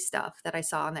that police stuff that I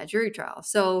saw on that jury trial.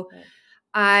 So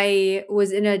I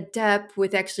was in a dep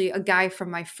with actually a guy from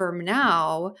my firm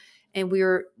now, and we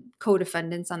were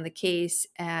co-defendants on the case.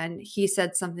 And he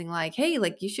said something like, hey,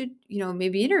 like you should,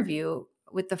 maybe interview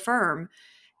with the firm.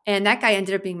 And that guy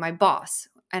ended up being my boss.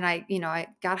 And I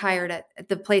got hired at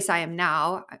the place I am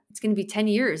now. It's going to be 10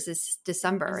 years this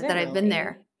December that I've been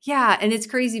there. Yeah. And it's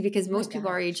crazy because most people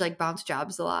our age like bounce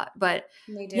jobs a lot, but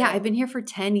I've been here for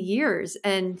 10 years.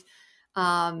 And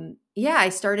I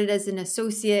started as an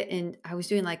associate and I was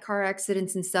doing like car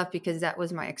accidents and stuff because that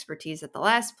was my expertise at the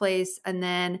last place. And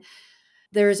then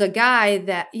there's a guy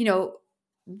that,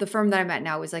 the firm that I'm at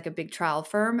now is like a big trial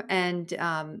firm.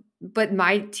 And, but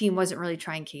my team wasn't really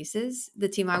trying cases, the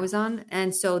team I was on.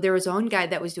 And so there was one guy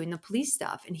that was doing the police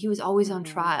stuff and he was always on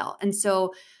trial. And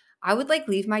so I would like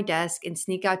leave my desk and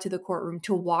sneak out to the courtroom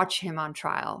to watch him on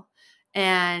trial.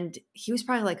 And he was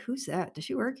probably like, who's that? Does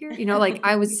she work here? Like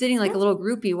I was sitting like a little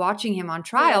groupie watching him on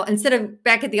trial instead of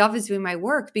back at the office doing my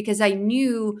work because I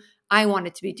knew I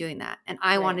wanted to be doing that. And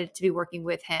I wanted to be working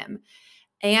with him.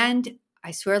 And I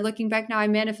swear, looking back now, I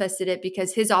manifested it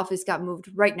because his office got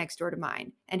moved right next door to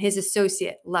mine and his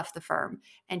associate left the firm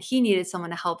and he needed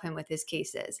someone to help him with his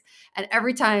cases. And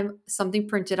every time something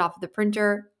printed off of the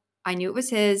printer, I knew it was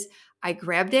his. I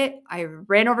grabbed it. I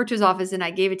ran over to his office and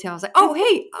I gave it to him. I was like, oh,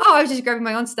 hey, I was just grabbing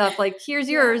my own stuff. Like, here's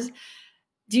yours.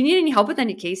 Do you need any help with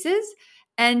any cases?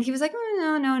 And he was like,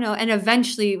 oh, no. And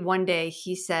eventually one day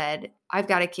he said, I've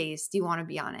got a case. Do you want to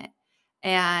be on it?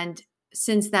 And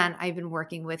since then, I've been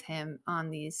working with him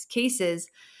on these cases.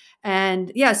 And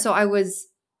so I was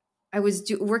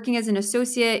working as an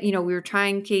associate. We were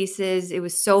trying cases. It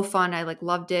was so fun. I like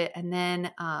loved it. And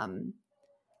then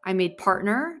I made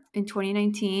partner in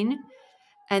 2019.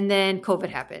 And then COVID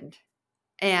happened.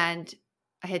 And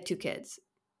I had 2 kids.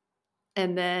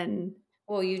 And then...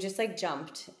 Well, you just like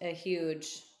jumped a huge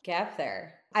gap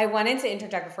there. I wanted to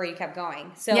interject before you kept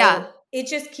going. So it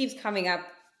just keeps coming up,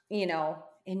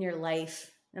 in your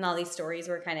life and all these stories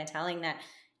we're kind of telling that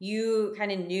you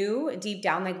kind of knew deep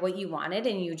down like what you wanted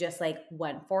and you just like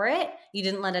went for it. You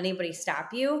didn't let anybody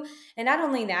stop you. And not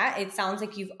only that, it sounds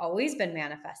like you've always been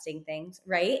manifesting things,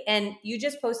 right? And you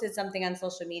just posted something on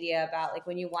social media about like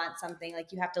when you want something,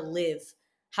 like you have to live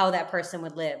how that person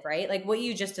would live, right? Like what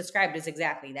you just described is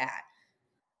exactly that.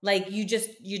 Like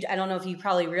I don't know if you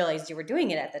probably realized you were doing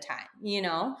it at the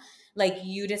time, like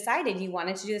you decided you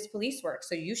wanted to do this police work.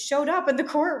 So you showed up in the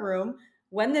courtroom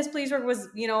when this police work was,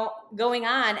 going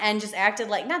on and just acted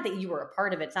like, not that you were a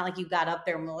part of it. It's not like you got up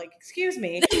there and were like, excuse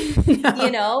me, but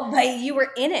you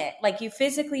were in it. Like you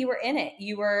physically were in it.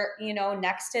 You were,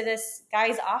 next to this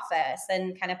guy's office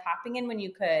and kind of popping in when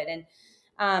you could. And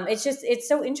it's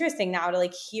so interesting now to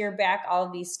like hear back all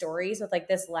of these stories with like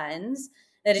this lens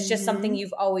that it's just something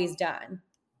you've always done.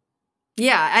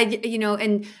 Yeah.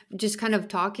 And just kind of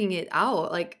talking it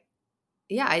out, like,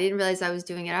 I didn't realize I was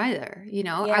doing it either.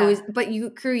 But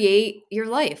you create your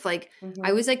life. Like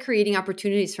I was like creating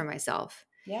opportunities for myself.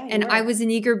 Yeah. And I was an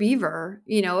eager beaver,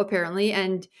 apparently.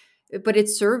 And but it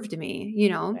served me, you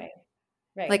know? Right.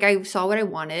 Right. Like I saw what I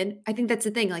wanted. I think that's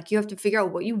the thing. Like you have to figure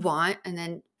out what you want and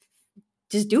then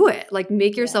just do it. Like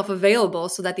make Yeah. yourself available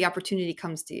so that the opportunity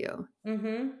comes to you.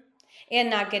 Mm-hmm. And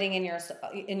not getting in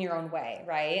your own way,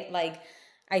 right? Like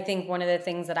I think one of the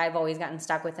things that I've always gotten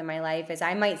stuck with in my life is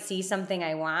I might see something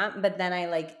I want, but then I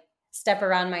like step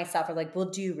around myself or like, well,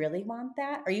 do you really want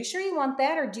that? Are you sure you want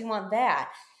that or do you want that?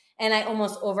 And I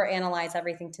almost overanalyze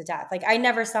everything to death. Like I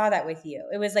never saw that with you.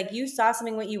 It was like you saw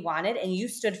something what you wanted and you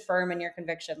stood firm in your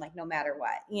conviction, like no matter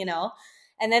what, you know?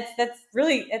 And that's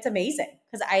really it's amazing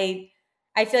because I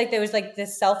feel like there was like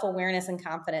this self-awareness and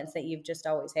confidence that you've just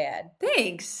always had.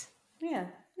 Thanks. Yeah.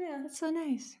 Yeah. That's so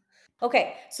nice.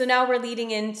 Okay. So now we're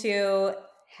leading into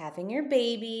having your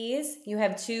babies. You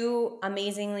have two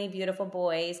amazingly beautiful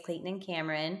boys, Clayton and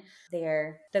Cameron.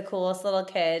 They're the coolest little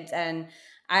kids. And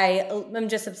I'm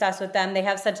just obsessed with them. They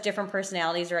have such different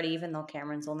personalities already, even though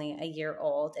Cameron's only a year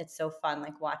old. It's so fun,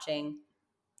 like watching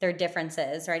their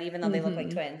differences, right? Even though they look like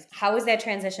twins. How has that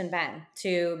transition been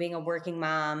to being a working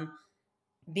mom,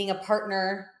 being a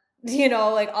partner, you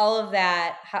know, like all of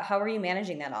that? How are you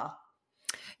managing that all?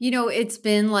 You know, it's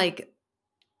been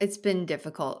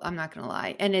difficult. I'm not going to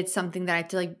lie. And it's something that I have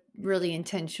to like really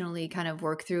intentionally kind of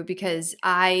work through because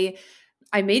I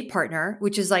made partner,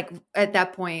 which is like at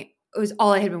that point, it was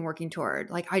all I had been working toward.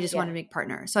 Like I just Yeah. wanted to make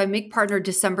partner. So I make partner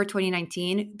December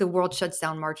 2019. The world shuts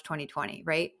down March 2020,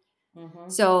 right? Mm-hmm.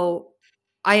 So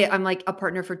I'm like a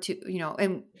partner for two, you know,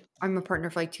 and I'm a partner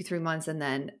for like 2-3 months and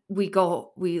then we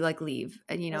like leave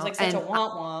and, you It was know, like such a and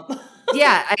womp womp.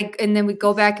 yeah. And then we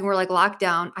go back and we're like locked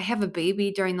down. I have a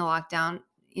baby during the lockdown,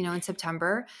 you know, in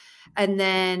September. And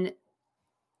then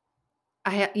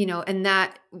you know, and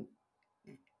that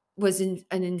was an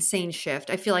insane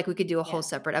shift. I feel like we could do a whole Yeah.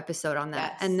 separate episode on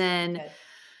that. Yes. And then,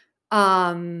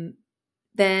 Okay.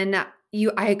 then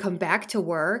I had come back to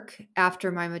work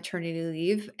after my maternity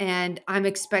leave and I'm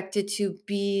expected to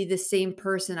be the same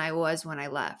person I was when I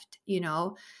left, you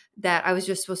know, that I was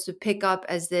just supposed to pick up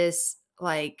as this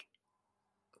like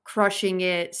crushing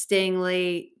it, staying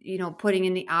late, you know, putting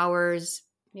in the hours,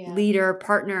 Yeah. leader,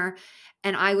 partner.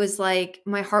 And I was like,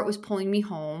 my heart was pulling me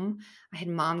home. I had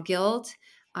mom guilt.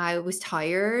 I was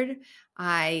tired.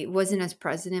 I wasn't as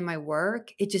present in my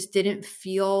work. It just didn't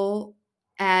feel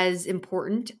as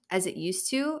important as it used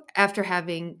to after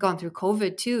having gone through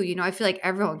COVID too. You know, I feel like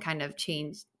everyone kind of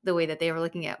changed the way that they were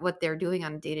looking at what they're doing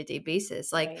on a day-to-day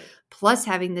basis. Like, Right. plus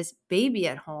having this baby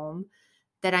at home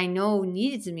that I know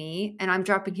needs me and I'm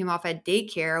dropping him off at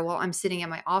daycare while I'm sitting at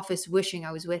my office wishing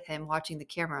I was with him watching the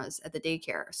cameras at the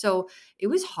daycare. So it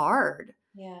was hard.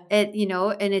 Yeah. And you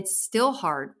know, and it's still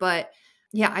hard, but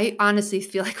yeah, I honestly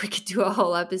feel like we could do a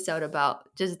whole episode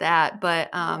about just that. But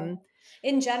Yeah.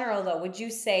 In general, though, would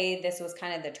you say this was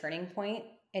kind of the turning point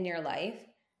in your life?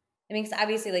 I mean, 'cause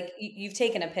obviously, like you've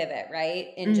taken a pivot, right?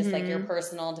 In just like your mhm.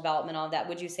 personal development, all of that.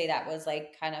 Would you say that was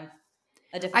like kind of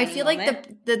a I defining feel like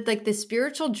moment? the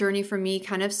spiritual journey for me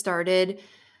kind of started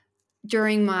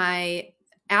during my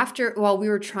after while we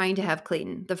were trying to have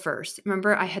Clayton the first.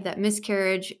 Remember, I had that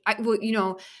miscarriage. Well, you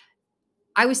know,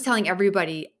 I was telling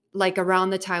everybody like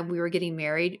around the time we were getting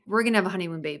married, we're going to have a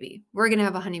honeymoon baby. We're going to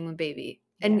have a honeymoon baby.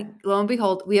 Yeah. And lo and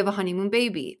behold, we have a honeymoon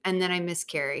baby. And then I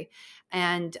miscarry.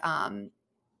 And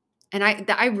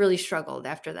I really struggled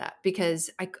after that because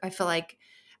I feel like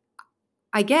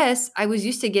I guess I was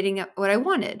used to getting what I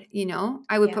wanted, you know?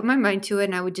 I would Yeah. put my mind to it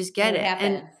and I would just And it get would it.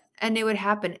 happen. And it would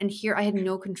happen. And here I had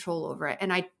no control over it.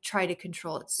 And I try to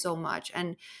control it so much.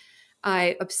 And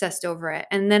I obsessed over it.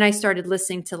 And then I started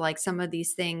listening to like some of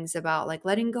these things about like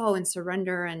letting go and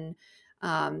surrender and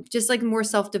just like more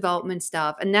self-development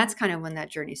stuff. And that's kind of when that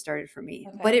journey started for me.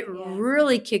 But Okay. it Yeah.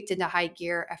 really kicked into high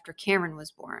gear after Cameron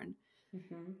was born.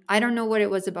 Mm-hmm. I don't know what it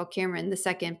was about Cameron the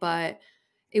second, but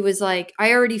it was like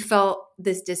I already felt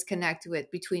this disconnect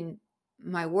with between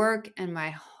my work and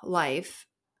my life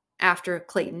after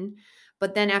Clayton.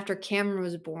 But then after Cameron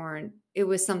was born, it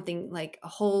was something like a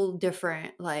whole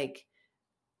different, like,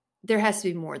 there has to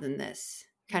be more than this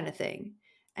kind of thing.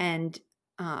 And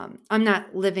I'm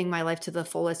not living my life to the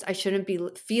fullest. I shouldn't be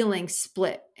feeling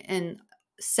split and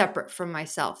separate from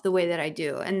myself the way that I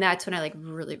do. And that's when I like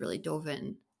really, really dove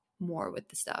in more with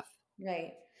the stuff.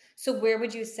 Right. So where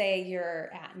would you say you're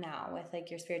at now with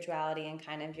like your spirituality and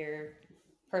kind of your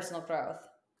personal growth?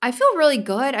 I feel really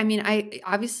good. I mean, I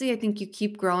think you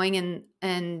keep growing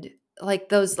and like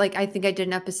those like I think I did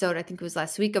an episode, I think it was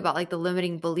last week about like the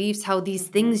limiting beliefs, how these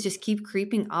Mm-hmm. things just keep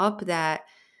creeping up that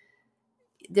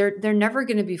they're never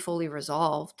going to be fully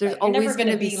resolved. There's Right. You're never always going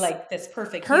going to to be be like this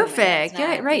perfect human. It's perfect.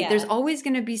 Yeah, not. right. There's Yeah. always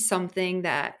going to be something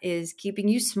that is keeping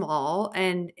you small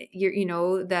and you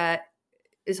know that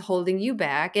is holding you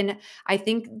back. And I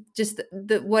think just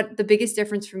the biggest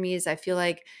difference for me is I feel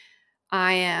like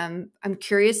I'm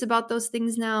curious about those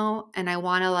things now, and I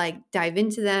want to like dive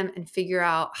into them and figure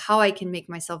out how I can make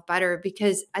myself better,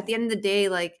 because at the end of the day,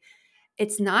 like,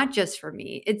 it's not just for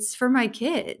me, it's for my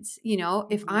kids.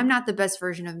 If I'm not the best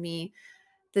version of me,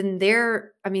 then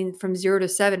from 0 to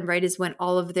 7, right, is when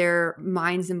all of their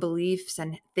minds and beliefs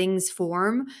and things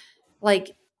form.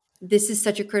 Like, this is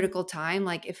such a critical time.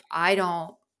 Like, if I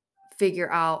don't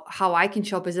figure out how I can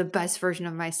show up as the best version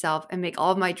of myself and make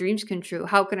all of my dreams come true,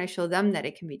 how can I show them that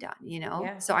it can be done?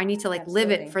 Yeah, So I need to like live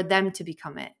it absolutely. for them to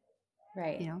become it.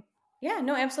 Right. Yeah,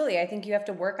 no, absolutely. I think you have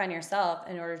to work on yourself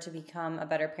in order to become a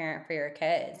better parent for your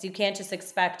kids. You can't just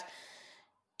expect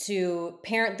to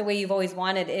parent the way you've always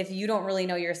wanted if you don't really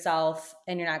know yourself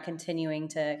and you're not continuing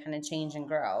to kind of change and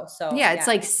grow. So Yeah, it's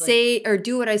yeah, like absolutely. say or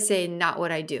do what I say, not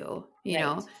what I do,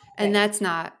 Right. and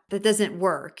Right. that doesn't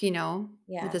work, it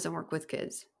Yeah. doesn't work with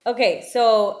kids. Okay.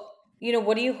 So,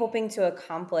 what are you hoping to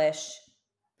accomplish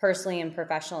personally and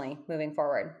professionally moving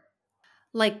forward?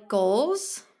 Like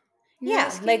goals, you're Yeah.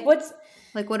 Like asking? what's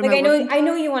Like, what am like I working I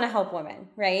know toward? you want to help women,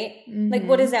 right? Like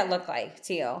what does Hmm. that look like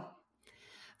to you?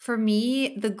 For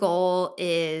me, the goal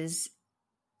is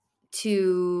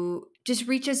to just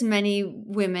reach as many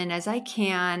women as I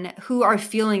can who are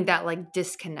feeling that like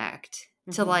disconnect,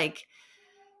 to Mhm. like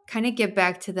kind of get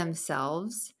back to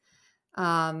themselves.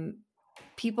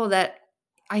 People that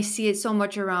I see it so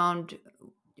much around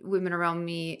women around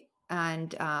me.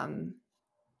 And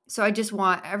so I just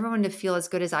want everyone to feel as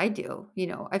good as I do.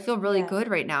 I feel really Yeah. good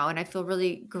right now, and I feel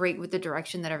really great with the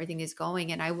direction that everything is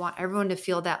going. And I want everyone to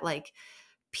feel that like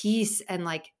peace and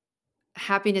like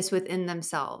happiness within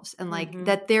themselves, and like Mhm.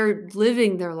 that they're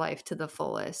living their life to the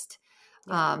fullest.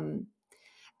 Yeah. Um,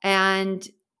 and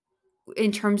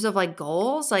in terms of like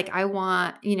goals, like I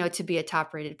want, to be a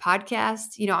top rated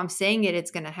podcast. I'm saying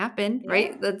it's going to happen, Yeah.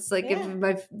 right? That's like, if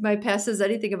Yeah. my past says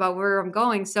anything about where I'm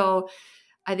going. So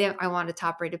I think I want a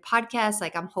top rated podcast.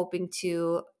 Like, I'm hoping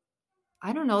to,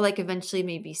 I don't know, like eventually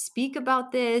maybe speak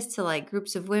about this to like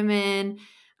groups of women,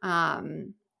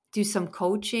 um, do some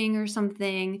coaching or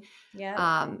something. Yeah.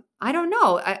 I don't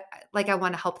know. I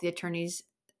want to help the attorneys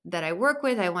that I work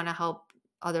with. I want to help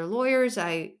other lawyers.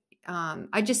 I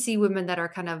just see women that are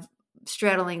kind of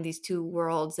straddling these two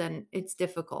worlds, and it's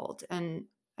difficult. And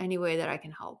any way that I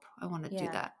can help, I want to do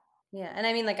Yeah. that. Yeah. And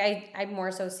I mean, like, I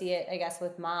more so see it, I guess,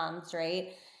 with moms,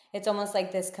 right? It's almost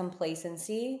like this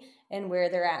complacency and where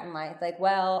they're at in life. Like,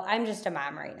 well, I'm just a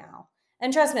mom right now.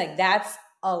 And trust me, like, that's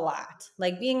a lot.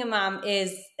 Like, being a mom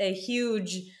is a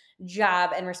huge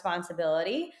job and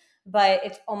responsibility, but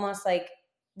it's almost like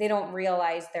they don't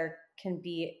realize there can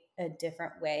be a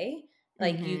different way.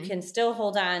 Like, you Mm-hmm. can still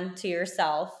hold on to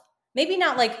yourself. Maybe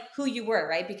not like who you were,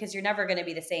 right? Because you're never going to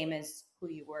be the same as who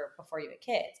you were before you had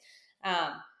kids.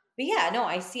 But yeah, no,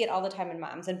 I see it all the time in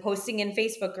moms and posting in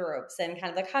Facebook groups and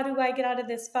kind of like, how do I get out of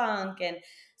this funk? And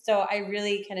so I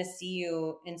really kind of see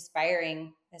you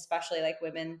inspiring, especially like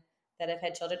women that have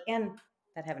had children and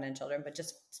that haven't had children, but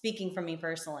just speaking from me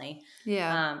personally,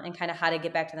 Yeah. and kind of how to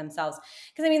get back to themselves.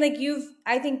 Because I mean, like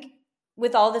I think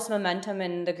with all this momentum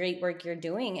and the great work you're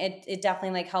doing, it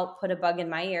definitely like helped put a bug in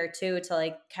my ear too, to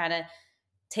like kind of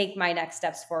take my next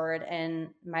steps forward and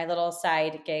my little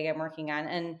side gig I'm working on.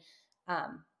 And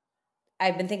um,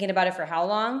 I've been thinking about it for how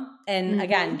long? And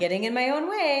again, Mm-hmm. getting in my own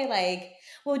way, like,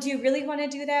 well, do you really want to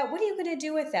do that? What are you going to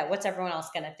do with that? What's everyone else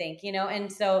going to think?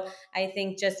 And so I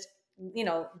think just,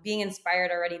 being inspired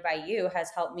already by you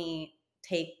has helped me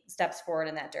take steps forward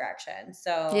in that direction.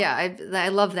 So, Yeah, I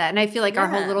love that. And I feel like our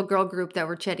whole little yeah, girl group that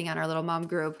we're chatting on, our little mom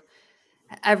group,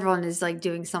 everyone is like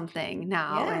doing something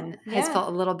now yeah, and has yeah. felt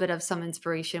a little bit of some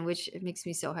inspiration, which it makes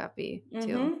me so happy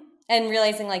too. And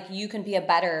realizing like you can be a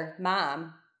better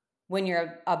mom when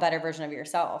you're a better version of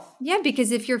yourself. Yeah,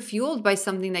 because if you're fueled by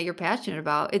something that you're passionate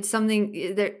about, it's something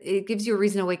that it gives you a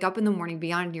reason to wake up in the morning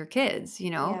beyond your kids.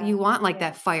 Yeah, You want like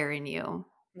yeah, that fire in you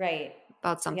right.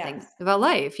 about Yes. something, about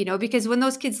life, because when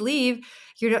those kids leave,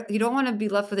 you don't want to be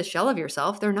left with a shell of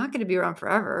yourself. They're not going to be around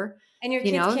forever, And your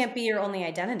you kids know? can't be your only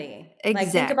identity. Like think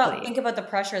Exactly. about the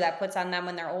pressure that puts on them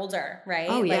when they're older, Oh right?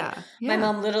 Like yeah. my Yeah.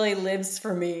 mom literally lives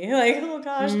for me. Like, oh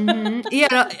gosh. Mhm.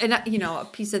 Yeah, a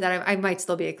piece of that, I might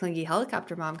still be a clingy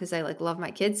helicopter mom because I, like, love my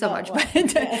kids so Oh, much, but, well,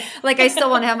 yeah. like, I still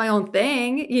wanna have my own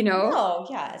thing. No,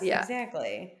 yes, Yeah.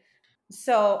 exactly.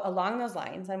 So, along those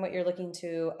lines and what you're looking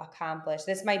to accomplish,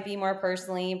 this might be more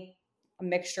personally a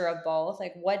mixture of both.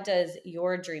 Like, what does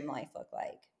your dream life look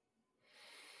like?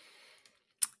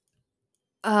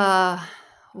 Uh,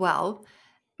 well,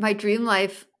 my dream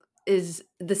life is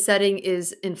the setting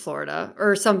is in Florida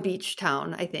or some beach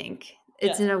town, I think,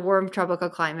 It's in a warm tropical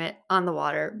climate on the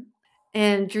water.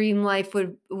 And dream life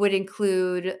would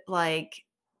include like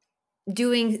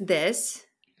doing this,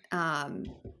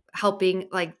 helping,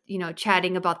 like,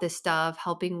 chatting about this stuff,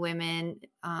 helping women,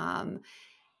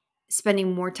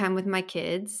 spending more time with my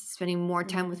kids, spending more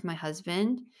time with my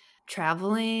husband,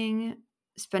 traveling,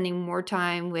 spending more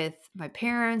time with my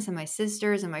parents and my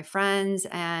sisters and my friends,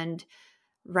 and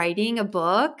writing a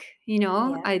book.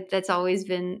 Yeah. That's always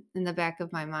been in the back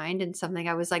of my mind, and something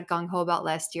I was like gung-ho about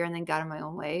last year and then got in my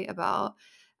own way about.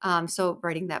 So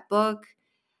writing that book,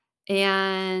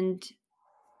 and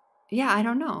yeah, I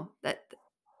don't know,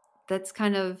 that's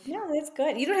kind of, No, that's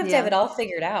good. You don't have to have yeah. it all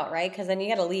figured out, right? Because then you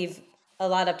got to leave a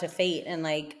lot up to fate and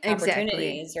like Exactly.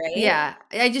 opportunities, right? Yeah.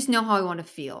 I just know how I want to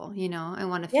feel, I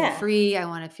want to feel Yeah. free. I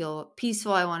want to feel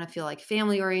peaceful. I want to feel like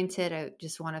family oriented. I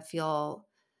just want to feel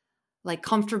like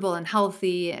comfortable and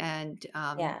healthy and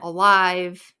Yeah.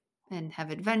 alive and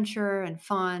have adventure and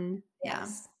fun. Yeah.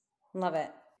 Yes. Love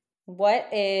it.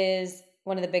 What is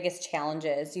one of the biggest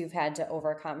challenges you've had to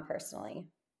overcome personally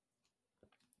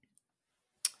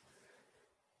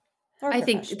or I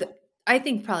think professionally? I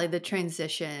think probably the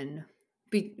transition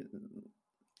be,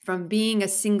 from being a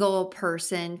single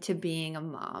person to being a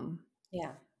mom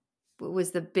Yeah.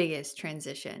 was the biggest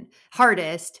transition.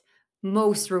 Hardest,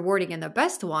 most rewarding, and the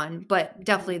best one, but Mhm.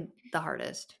 definitely the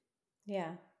hardest.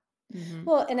 Yeah. Hmm.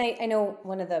 Well, and I know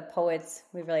one of the poets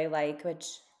we really like, which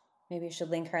maybe you should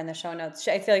link her in the show notes.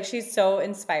 I feel like she's so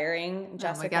inspiring, Oh my God,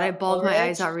 I Jessica bawled my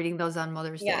eyes Ulrich. out reading those on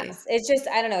Mother's Day. Yes. It's just,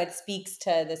 I don't know, it speaks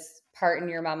to this part in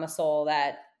your mama soul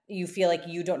that you feel like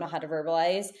you don't know how to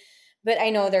verbalize. But I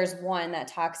know there's one that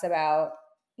talks about,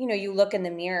 you look in the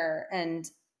mirror and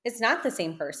it's not the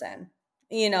same person.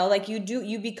 Like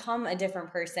you become a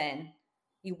different person.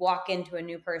 You walk into a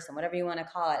new person, whatever you want to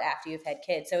call it, after you've had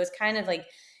kids. So it's kind of like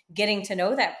getting to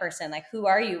know that person. Like, who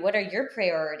are you? What are your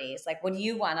priorities? Like, what do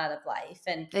you want out of life?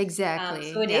 And so Exactly.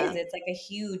 it is. Yeah. It's like a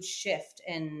huge shift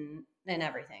in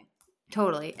everything.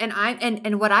 Totally.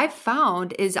 And what I've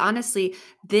found is, honestly,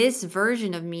 this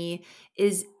version of me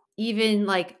is even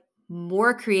like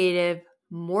more creative,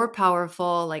 more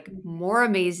powerful, like Mhm. more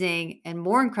amazing and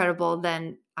more incredible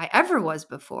than I ever was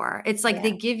before. It's like they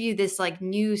Yeah. give you this like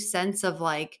new sense of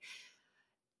like,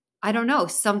 I don't know,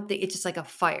 something, it's just like a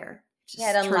fire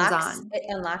Yeah, just turns on. it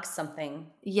unlocks something in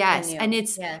Yes, and you.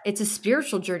 Yeah. it's a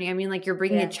spiritual journey. I mean, like, you're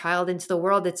bringing a Yeah. child into the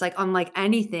world that's like unlike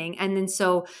anything, and then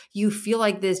so you feel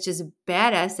like this just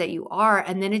badass that you are,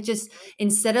 and then it just,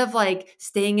 instead of like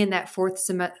staying in that fourth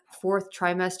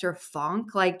trimester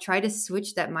funk, like try to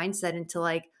switch that mindset into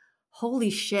like, holy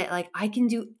shit, like I can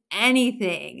do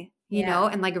anything, Yeah.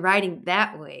 and like riding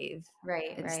that wave Right,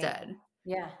 right. instead,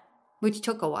 Yeah. which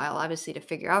took a while obviously to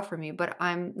figure out for me, but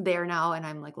I'm there now and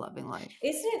I'm like loving life.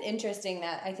 Isn't it interesting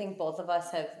that I think both of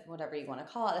us have, whatever you want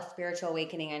to call it, a spiritual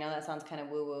awakening? I know that sounds kind of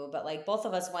woo woo, but like both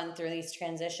of us went through these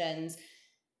transitions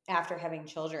after having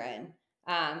children.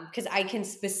 Because I can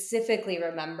specifically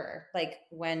remember like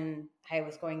when I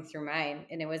was going through mine,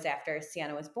 and it was after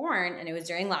Sienna was born, and it was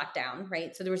during lockdown,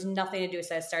 right? So there was nothing to do.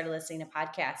 So I started listening to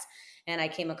podcasts, and I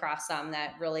came across some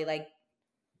that really like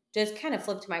just kind of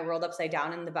flipped my world upside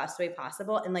down in the best way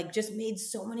possible, and like just made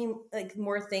so many like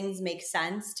more things make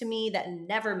sense to me that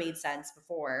never made sense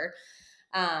before.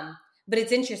 But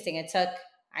it's interesting. It took,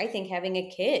 I think, having a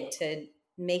kid to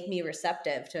make me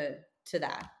receptive to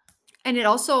that. And it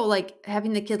also, like,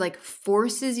 having the kid like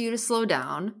forces you to slow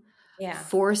down, Yeah.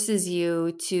 forces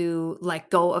you to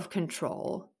let go of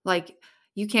control. Like,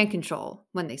 you can't control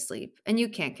when they sleep, and you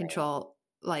can't Right. control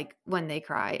like when they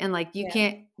cry, and like you Yeah.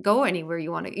 can't go anywhere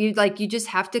you want to. You just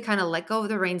have to kind of let go of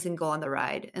the reins and go on the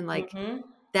ride. And like Hmm.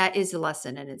 that is a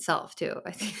lesson in itself too,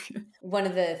 I think. One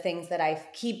of the things that I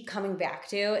keep coming back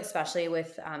to, especially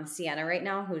with Sienna right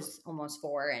now, who's almost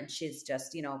 4, and she's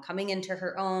just, coming into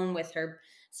her own with her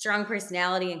strong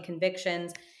personality and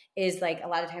convictions, is like a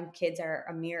lot of times kids are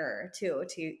a mirror too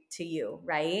to you,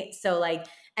 right? So like,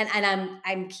 and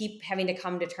I'm keep having to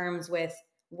come to terms with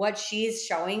what she's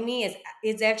showing me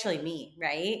is actually me,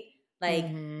 right? Like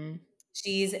Hmm.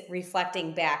 she's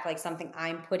reflecting back like something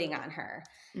I'm putting on her.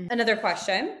 Another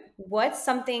question. What's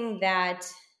something that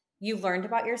you learned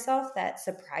about yourself that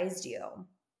surprised you?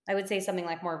 I would say something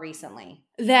like more recently.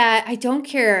 That I don't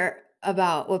care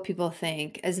about what people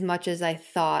think as much as I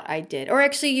thought I did. Or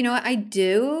actually, you know what? I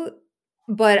do,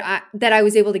 but I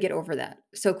was able to get over that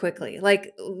so quickly.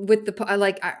 Like with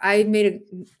I made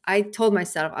I told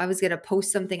myself I was going to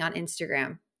post something on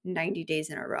Instagram 90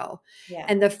 days in a row. Yeah.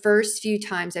 And the first few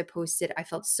times I posted, I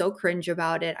felt so cringe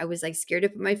about it. I was like scared to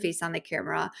put my face on the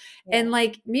camera. Yeah. And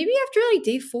like maybe after like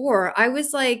day 4, I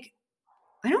was like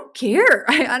I don't care.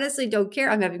 I honestly don't care.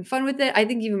 I'm having fun with it. I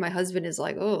think even my husband is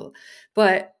like, oh,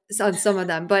 but on some of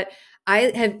them, but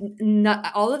I have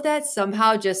not all of that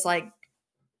somehow just like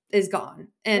is gone.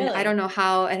 And I Really? don't know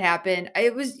how it happened.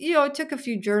 It was, it took a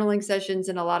few journaling sessions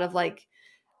and a lot of like,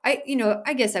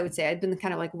 I guess I would say I'd been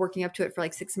kind of like working up to it for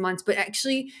like 6 months, but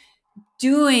actually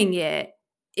doing it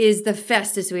is the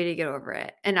fastest way to get over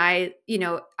it. And I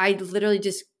literally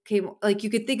just came like you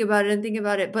could think about it and think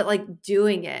about it, but like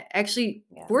doing it, actually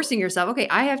Yeah. forcing yourself, okay,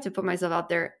 I have to put myself out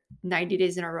there 90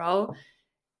 days in a row.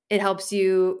 It helps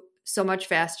you so much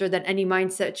faster than any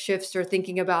mindset shifts or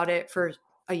thinking about it for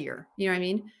a year. You know what I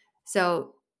mean?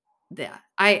 So yeah,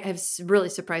 I have really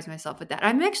surprised myself with that.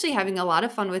 I'm actually having a lot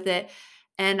of fun with it.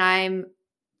 And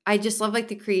I just love like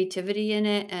the creativity in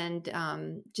it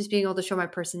and just being able to show my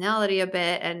personality a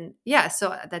bit. And yeah,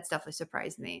 so that's definitely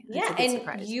surprised me. It's Yeah, a good and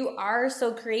surprise. you are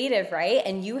so creative, right?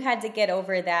 And you had to get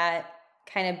over that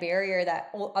kind of barrier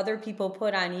that other people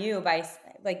put on you by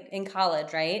like in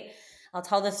college, right? I'll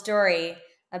tell the story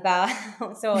about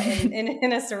so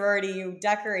in a sorority you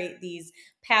decorate these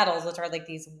paddles, which are like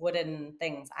these wooden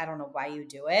things. I don't know why you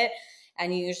do it.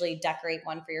 And you usually decorate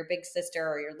one for your big sister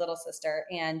or your little sister.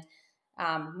 And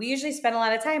we usually spend a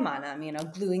lot of time on them,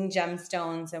 gluing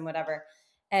gemstones and whatever.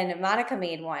 And Monica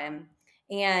made one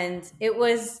and it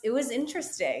was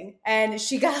interesting and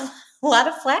she got a lot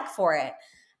of flack for it.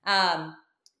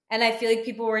 And I feel like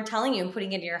people were telling you and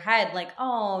putting it in your head like,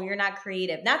 oh, you're not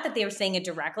creative, not that they were saying it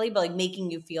directly, but like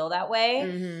making you feel that way.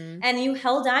 Mm-hmm. And you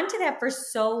held on to that for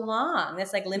so long,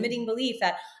 this like limiting belief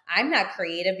that I'm not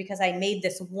creative because I made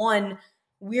this one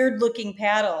weird looking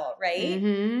paddle, right?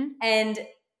 Mm-hmm. And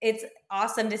it's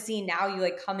awesome to see now you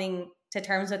like coming to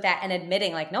terms with that and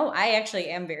admitting like, no, I actually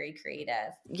am very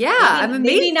creative. Yeah, I'm Maybe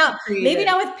amazingly not, maybe creative.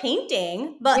 not with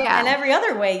painting, but Yeah. in every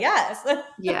other way, yes.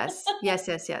 Yes. Yes,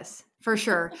 yes, yes. For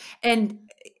sure. And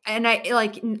I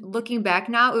like looking back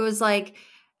now, it was like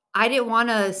I didn't want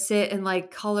to sit and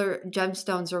like color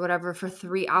gemstones or whatever for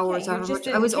 3 Yeah, hours. you just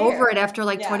I didn't was over it care. after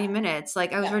like 20 Yeah. minutes.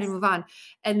 Like I was ready Yes. to move on.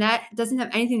 And that doesn't have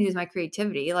anything to do with my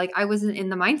creativity. Like I wasn't in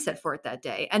the mindset for it that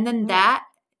day. And then Yeah.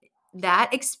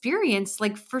 that experience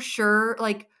like for sure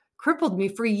like crippled me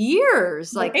for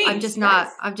years. Like Right. Yes.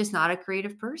 I'm just not a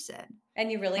creative person.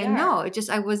 And you really And no, are. it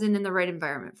just I wasn't in the right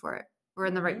environment for it or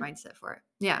in the right Hmm. mindset for it.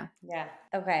 Yeah. Yeah.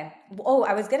 Okay. Oh,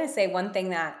 I was going to say one thing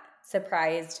that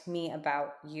surprised me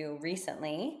about you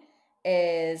recently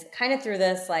is kind of through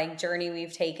this like journey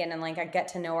we've taken and like I get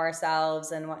to know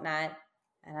ourselves and whatnot.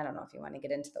 And I don't know if you want to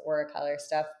get into the aura color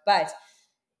stuff, but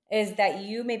is that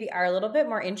you maybe are a little bit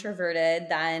more introverted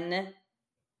than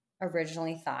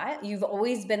originally thought. You've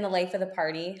always been the life of the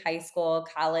party, high school,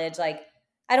 college. Like,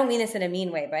 I don't mean this in a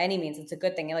mean way by any means. It's a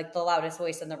good thing. You're like the loudest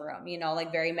voice in the room,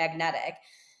 like very magnetic.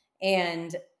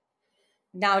 And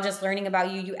now just learning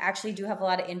about you, you actually do have a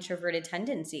lot of introverted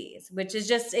tendencies, which is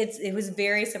just, it was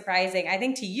very surprising, I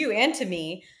think, to you and to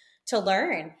me to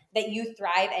learn that you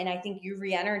thrive. And I think you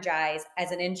re-energize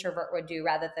as an introvert would do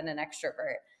rather than an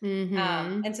extrovert.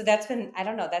 Mhm. And so that's been, I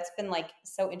don't know, that's been like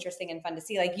so interesting and fun to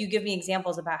see. Like you give me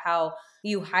examples about how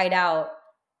you hide out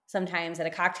sometimes at a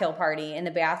cocktail party in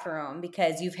the bathroom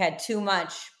because you've had too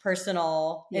much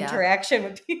personal Yeah. interaction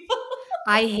with people.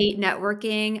 I hate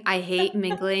networking. I hate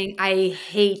mingling. I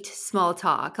hate small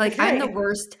talk. Like I'm the Right.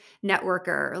 worst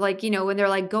networker. Like, when they're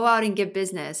like, go out and get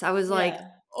business. I was like, Yeah.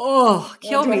 oh, Well,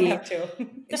 kill do I me. have to?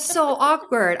 It's so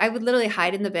awkward. I would literally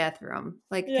hide in the bathroom.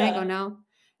 Like, can I go Yeah. now?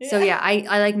 So Yeah. yeah,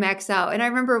 I like max out. And I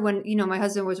remember when, my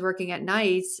husband was working at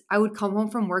nights, I would come home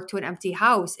from work to an empty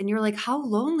house and you're like, how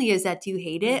lonely is that? Do you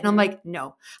hate it? And I'm Mm-hmm. like,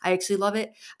 no, I actually love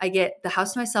it. I get the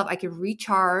house to myself. I can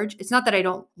recharge. It's not that I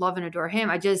don't love and adore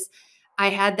him. I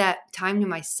had that time to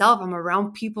myself. I'm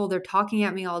around people. They're talking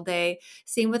at me all day.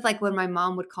 Same with like when my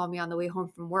mom would call me on the way home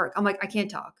from work. I'm like, I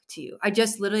can't talk to you. I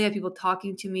just literally have people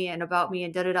talking to me and about me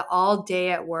and da da da all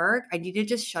day at work. I need to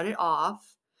just shut it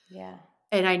off. Yeah.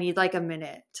 And I need like a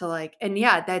minute to like, and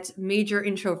yeah, that's major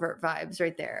introvert vibes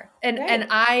right there. And Right.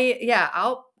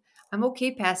 I'm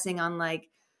okay passing on like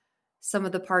some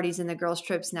of the parties and the girls'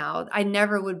 trips now. I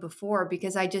never would before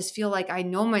because I just feel like I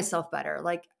know myself better.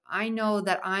 Like I know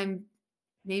that I'm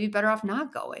maybe better off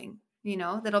not going,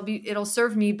 it'll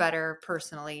serve me better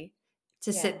personally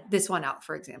to Yeah. sit this one out,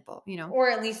 for example, Or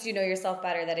at least you know yourself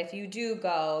better that if you do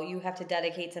go, you have to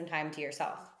dedicate some time to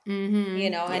yourself, and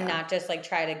Yeah. not just like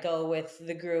try to go with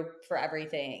the group for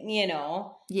everything. But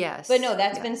no, Yes.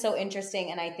 that's Yeah. been so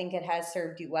interesting. And I think it has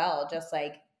served you well, just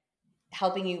like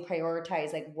helping you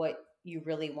prioritize like what you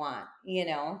really want.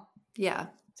 Yeah.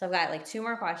 So I've got like two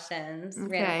more questions,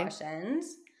 random Okay.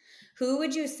 questions. Who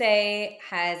would you say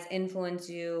has influenced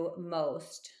you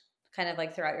most kind of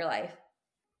like throughout your life?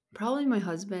 Probably my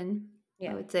husband, I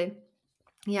Yeah. would say.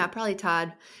 Yeah, probably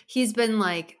Todd. He's been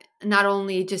like not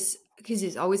only just because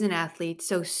he's always an athlete,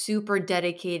 so super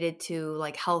dedicated to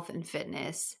like health and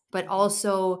fitness, but Mhm.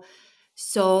 also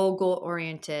so goal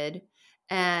oriented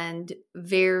and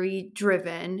very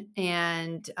driven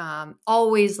and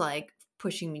always like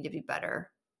pushing me to be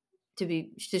better,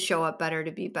 to show up better,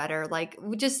 to be better. Like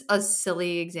just a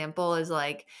silly example is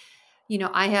like,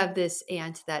 I have this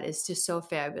aunt that is just so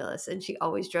fabulous and she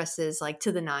always dresses like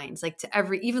to the nines, like to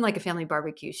every, even like a family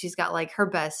barbecue. She's got like her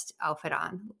best outfit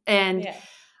on. And Yeah.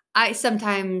 I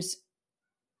sometimes,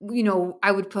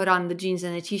 I would put on the jeans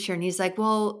and a t-shirt and he's like,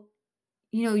 well,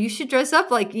 you should dress up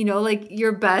like, like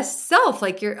your best self,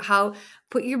 like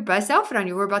put your best outfit on.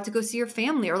 You were about to go see your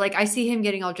family. Or like I see him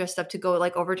getting all dressed up to go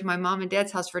like over to my mom and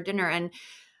dad's house for dinner. And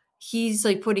he's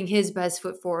like putting his best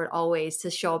foot forward always to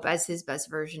show up as his best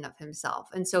version of himself.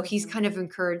 And so he's Mhm. kind of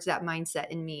encouraged that mindset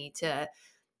in me to,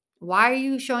 why are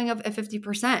you showing up at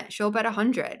 50%? Show up at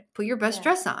 100. Put your best Yeah.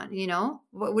 dress on,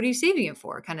 what are you saving it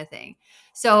for, kind of thing.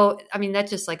 So, I mean,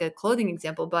 that's just like a clothing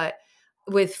example, but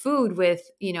with food, with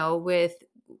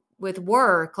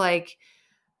work, like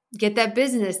get that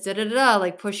business, da da da,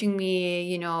 like pushing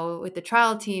me, with the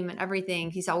trial team and everything.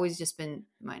 He's always just been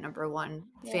my number one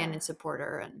fan Yeah. and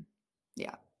supporter, and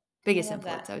yeah, I biggest love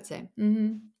influence, that. I would say.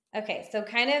 Mm-hmm. Okay, so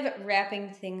kind of wrapping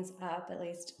things up, at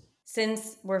least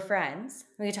since we're friends,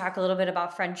 we could talk a little bit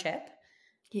about friendship.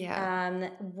 Yeah,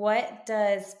 What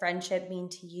does friendship mean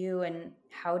to you, and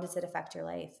how does it affect your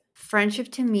life?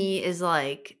 friendship to me is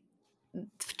like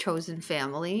chosen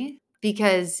family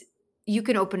because you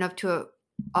can open up to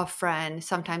a friend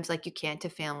sometimes like you can't to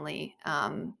family,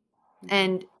 Mhm.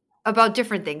 and about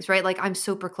different things, right? Like I'm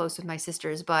super close with my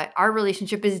sisters, but our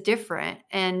relationship is different,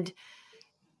 and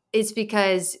it's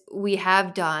because we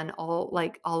have done all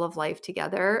of life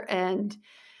together. And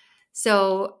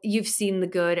so you've seen the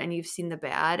good and you've seen the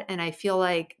bad. And I feel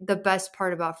like the best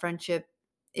part about friendship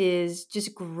is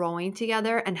just growing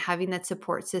together and having that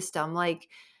support system. Like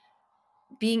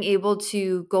being able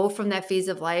to go from that phase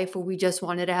of life where we just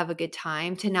wanted to have a good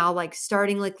time to now like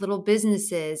starting like little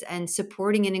businesses and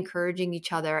supporting and encouraging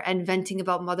each other and venting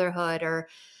about motherhood, or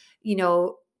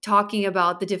talking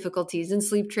about the difficulties in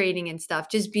sleep training and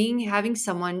stuff. Just having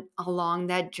someone along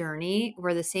that journey.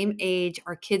 We're the same age,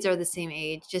 our kids are the same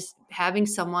age, just having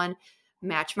someone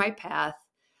match my path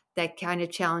that kind of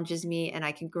challenges me and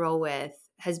I can grow with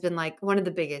has been like one of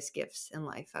the biggest gifts in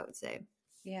life, I would say.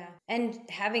 Yeah. And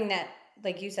having that,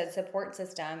 like you said, support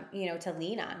system, to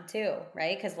lean on too,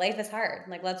 right? Because life is hard.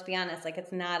 Like, let's be honest, like,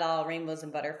 it's not all rainbows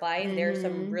and butterflies. There are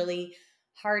some Mhm. really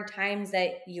hard times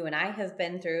that you and I have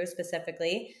been through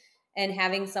specifically. And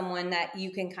having someone that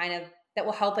you can that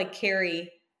will help like carry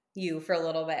you for a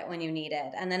little bit when you need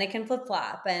it. And then it can flip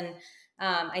flop. And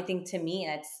I think to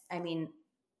me, I mean,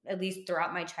 at least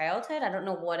throughout my childhood, I don't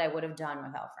know what I would have done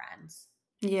without friends.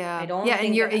 I Yeah. Yeah, don't and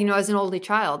think you're, that as an only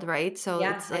child, right? So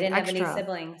yeah, it's I like didn't have any extra.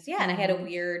 siblings. Yeah, and I had a Mhm.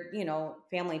 weird,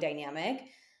 family dynamic.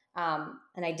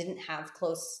 And I didn't have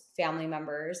close family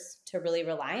members to really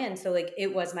rely on. So like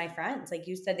it was my friends. Like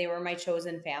you said, they were my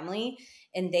chosen family.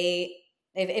 And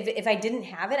if I didn't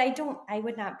have it, I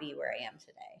would not be where I am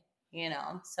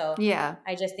today. So Yeah.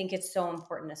 I just think it's so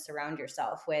important to surround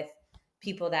yourself with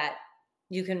people that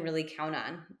you can really count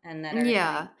on and that are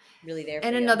Yeah. really there for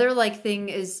And you. another like thing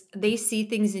is they see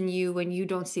things in you when you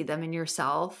don't see them in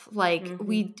yourself. Like Hmm.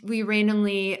 we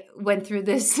randomly went through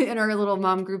this in our little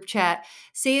mom group chat.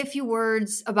 Say a few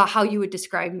words about how you would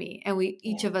describe me, and we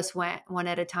each Yeah. of us went one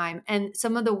at a time. And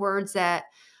some of the words that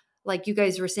like you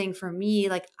guys were saying for me,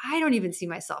 like I don't even see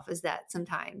myself as that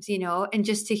sometimes, and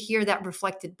just to hear that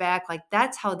reflected back, like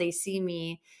that's how they see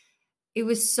me. It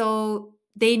was so,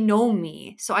 they know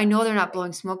me. So I know they're not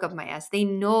blowing smoke up my ass. They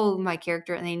know my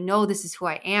character and they know this is who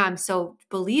I am. So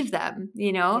believe them,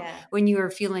 Yeah. when you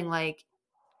are feeling like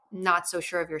not so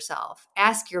sure of yourself.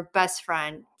 Ask your best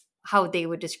friend how they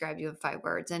would describe you in 5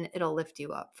 words and it'll lift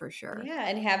you up for sure. Yeah,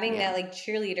 and having Yeah. that like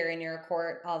cheerleader in your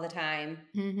court all the time.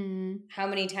 Mhm. How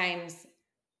many times,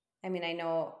 I mean, I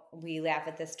know we laugh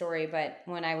at this story, but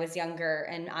when I was younger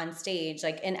and on stage,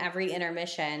 like in every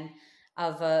intermission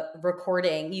of a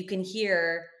recording, you can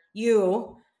hear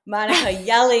you, Monica,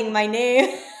 yelling my name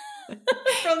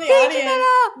from the Thank you, audience.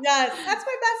 Nana. Yes, that's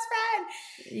my best friend.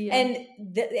 Yeah.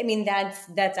 And I mean,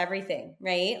 that's everything,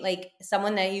 right? Like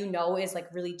someone that is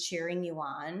like really cheering you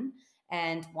on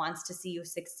and wants to see you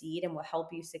succeed and will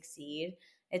help you succeed.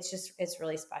 It's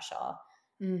really special.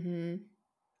 Mhm.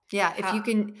 Yeah, if you How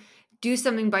can do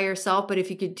something by yourself, but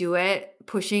if you could do it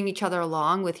pushing each other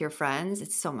along with your friends,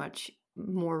 it's so much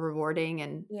more rewarding,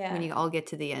 and when Yeah. you all get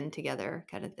to the end together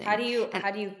kind of How thing. do you And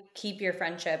how do you keep your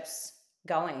friendships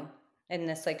going in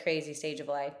this like crazy stage of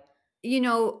life? you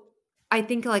know, I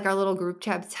think like our little group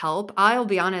chats help. I'll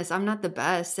be honest, I'm not the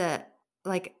best at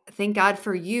like thank God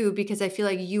for you, because I feel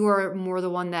like you are more the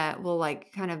one that will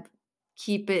like kind of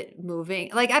keep it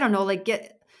moving. Like I don't know, like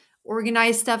get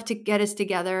organize stuff to get us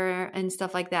together and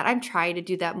stuff like that. I'm trying to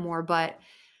do that more, but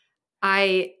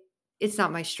I it's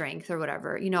not my strength or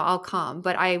whatever. I'll come,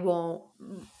 but I won't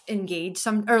engage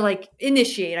some or like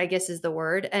initiate, I guess is the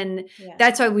word. And Yeah.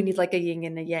 that's why we need like a yin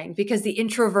and a yang, because the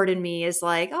introvert in me is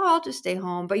like, oh, I'll just stay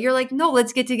home. But you're like, no,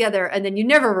 let's get together. And then you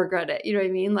never regret it. You know what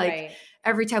I mean? Like Right.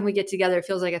 every time we get together, it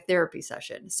feels like a therapy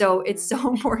session. So it's Mhm. so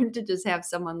important to just have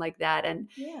someone like that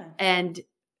Yeah. and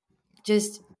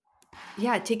just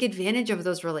yeah, take advantage of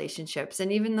those relationships.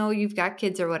 And even though you've got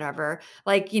kids or whatever,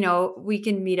 like, we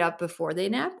can meet up before they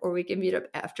nap, or we can meet up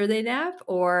after they nap,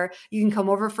 or you can come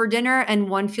over for dinner and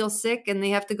one feels sick and they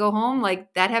have to go home.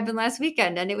 Like that happened last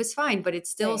weekend and it was fine, but it's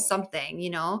still Right. something,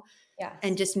 and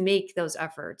Yes. just make those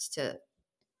efforts to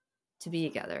be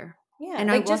together. Yeah.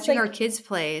 And I Like just watching our like kids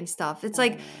play and stuff. It's I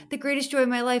like know. the greatest joy of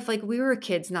my life. Like we were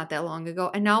kids not that long ago,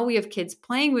 and now we have kids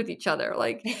playing with each other.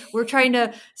 Like we're trying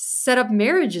to set up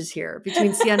marriages here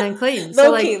between Sienna and Clayton. So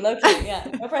like Low key, yeah.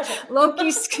 No pressure.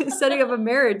 Loki's setting up a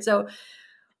marriage. So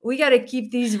we got to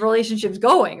keep these relationships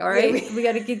going. All Yeah, right, we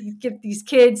got to get these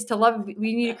kids to love.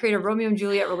 We need to create a Romeo and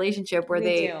Juliet relationship where we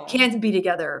they do. can't be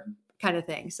together, kind of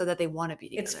thing, so that they want to be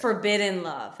It's together. forbidden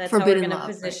love. That's how we're Forbidden going to love,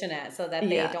 right? position it so that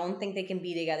they Yeah. don't think they can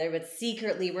be together, but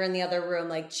secretly we're in the other room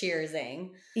like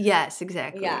cheersing. Yes, Yeah.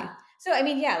 exactly. So, I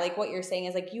mean, yeah, like what you're saying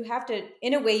is like you have to,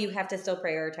 in a way, you have to still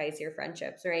prioritize your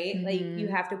friendships, right? Like you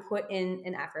Hmm. have to put in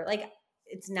an effort. Like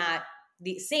it's not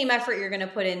the same effort you're going to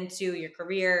put into your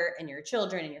career and your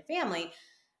children and your family,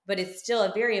 but it's still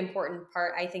a very important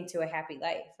part, I think, to a happy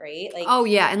life, right? Like, Oh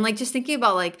yeah, and like just thinking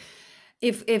about like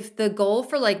if the goal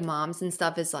for like moms and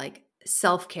stuff is like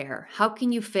self-care, how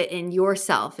can you fit in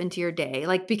yourself into your day?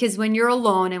 Like because when you're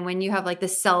alone and when you have like the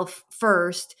self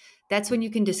first, that's when you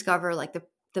can discover like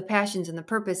the passions and the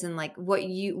purpose and like what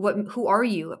who are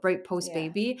you right post yeah,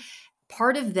 baby.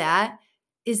 Part of that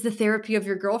is the therapy of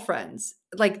your girlfriends.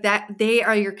 Like that they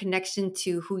are your connection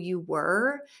to who you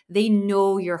were. They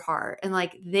know your heart and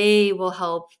like they will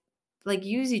help like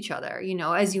use each other,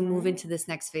 as you move hmm, into this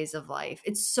next phase of life.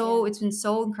 yeah. It's been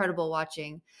so incredible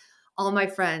watching all my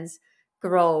friends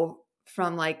grow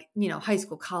from like, high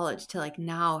school, college to like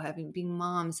now having being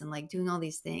moms and like doing all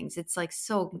these things. It's like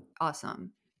so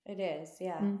awesome. It is,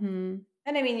 yeah. Mhm.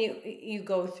 And I mean, you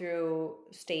go through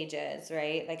stages,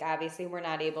 right? Like obviously, we're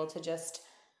not able to just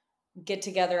get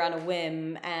together on a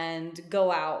whim and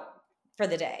go out for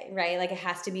the day, right? Like it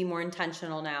has to be more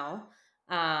intentional now.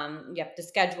 You have to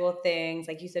schedule things,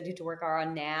 like you said, you have to work our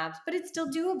own naps, but it's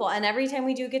still doable. And every time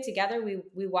we do get together,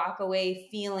 we walk away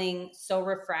feeling so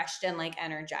refreshed and like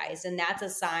energized, and that's a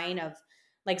sign of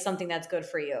like something that's good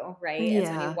for you, right? It's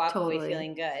when you Yeah, walk away totally.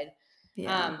 feeling good.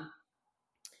 Yeah. Um,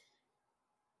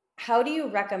 how do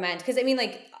you recommend? Because I mean,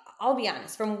 like, I'll be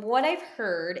honest, from what I've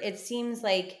heard, it seems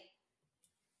like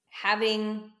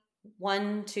having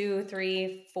one, two,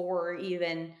 three, four,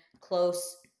 even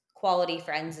close quality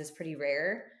friends is pretty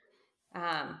rare.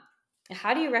 Um,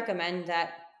 how do you recommend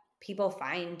that people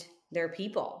find their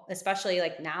people, especially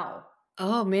like now?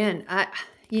 Oh man,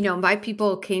 my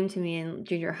people came to me in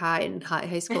junior high and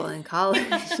high school and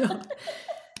college. So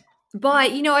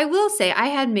but, I will say I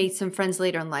had made some friends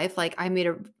later in life. Like I made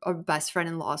a best friend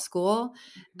in law school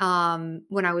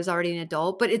when I was already an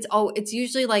adult. But it's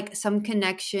usually like some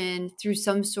connection through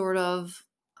some sort of,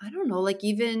 I don't know, like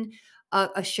even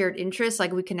a shared interest.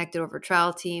 Like we connected over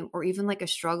trial team or even like a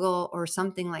struggle or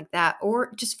something like that.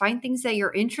 Or just find things that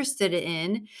you're interested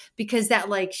in, because that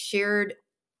like shared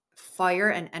fire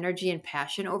and energy and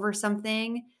passion over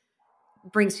something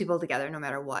brings people together no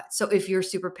matter what. So if you're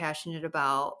super passionate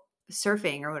about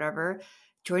surfing or whatever,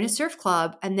 join a surf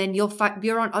club, and then you'll be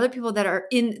around other people that are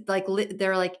in like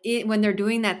they're like when they're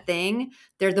doing that thing,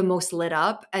 they're the most lit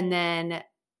up, and then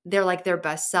they're like their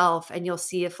best self, and you'll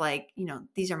see if like,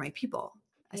 these are my people.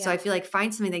 So I Yeah. feel like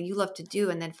find something that you love to do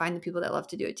and then find the people that love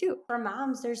to do it too. For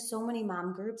moms, there's so many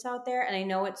mom groups out there. And I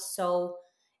know it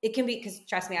can be, because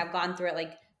trust me, I've gone through it.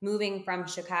 Like moving from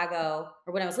Chicago,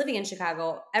 or when I was living in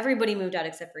Chicago, everybody moved out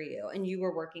except for you. And you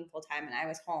were working full time, and I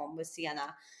was home with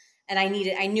Sienna. And I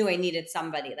knew I needed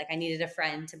somebody. Like I needed a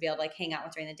friend to be able to like hang out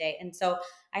with during the day. And so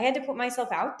I had to put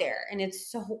myself out there. And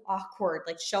it's so awkward,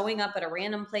 like showing up at a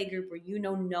random play group where you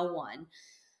know no one.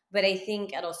 But I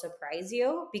think it'll surprise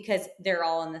you because they're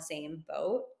all in the same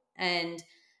boat. And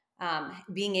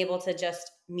being able to just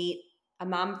meet a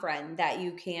mom friend that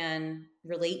you can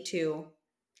relate to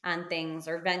on things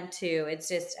or vent to. It's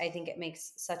just, I think it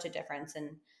makes such a difference.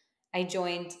 And I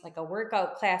joined like a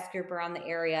workout class group around the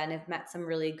area and have met some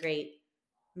really great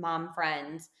mom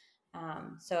friends.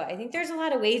 So I think there's a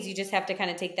lot of ways you just have to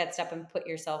kind of take that step and put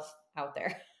yourself out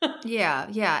there. Yeah,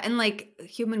 yeah. And like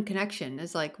human connection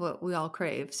is like what we all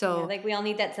crave. Yeah, So like we all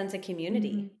need that sense of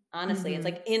community. Honestly, it's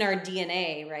like in our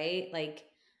DNA, right? Like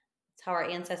it's how our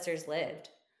ancestors lived.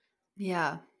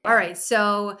 yeah. All Yeah. right.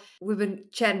 So we've been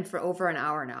chatting for over an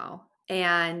hour now.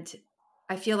 And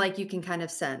I feel like you can kind of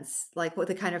sense like what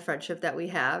the kind of friendship that we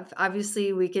have.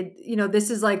 Obviously, we could, this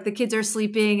is like the kids are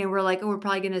sleeping and we're like, oh, we're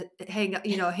probably going to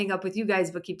hang up with you guys,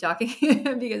 but keep talking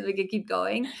because we could keep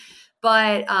going.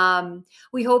 But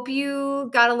we hope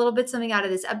you got a little bit something out of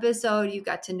this episode. You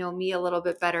got to know me a little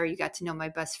bit better. You got to know my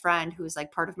best friend who's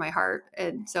like part of my heart.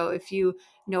 And so if you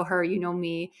know her, you know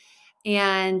me.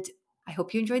 And I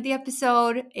hope you enjoyed the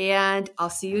episode, and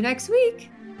I'll see you next week.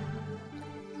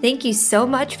 Thank you so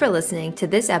much for listening to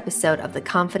this episode of the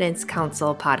Confidence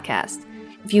Council podcast.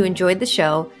 If you enjoyed the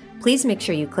show, please make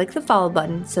sure you click the follow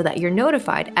button so that you're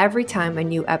notified every time a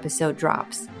new episode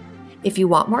drops. If you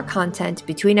want more content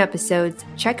between episodes,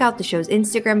 check out the show's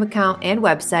Instagram account and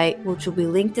website, which will be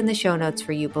linked in the show notes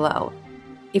for you below.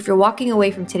 If you're walking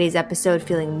away from today's episode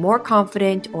feeling more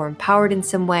confident or empowered in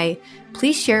some way,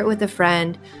 please share it with a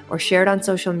friend or share it on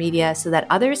social media so that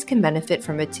others can benefit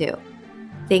from it too.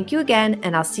 Thank you again,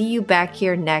 and I'll see you back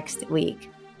here next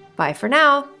week. Bye for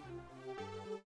now.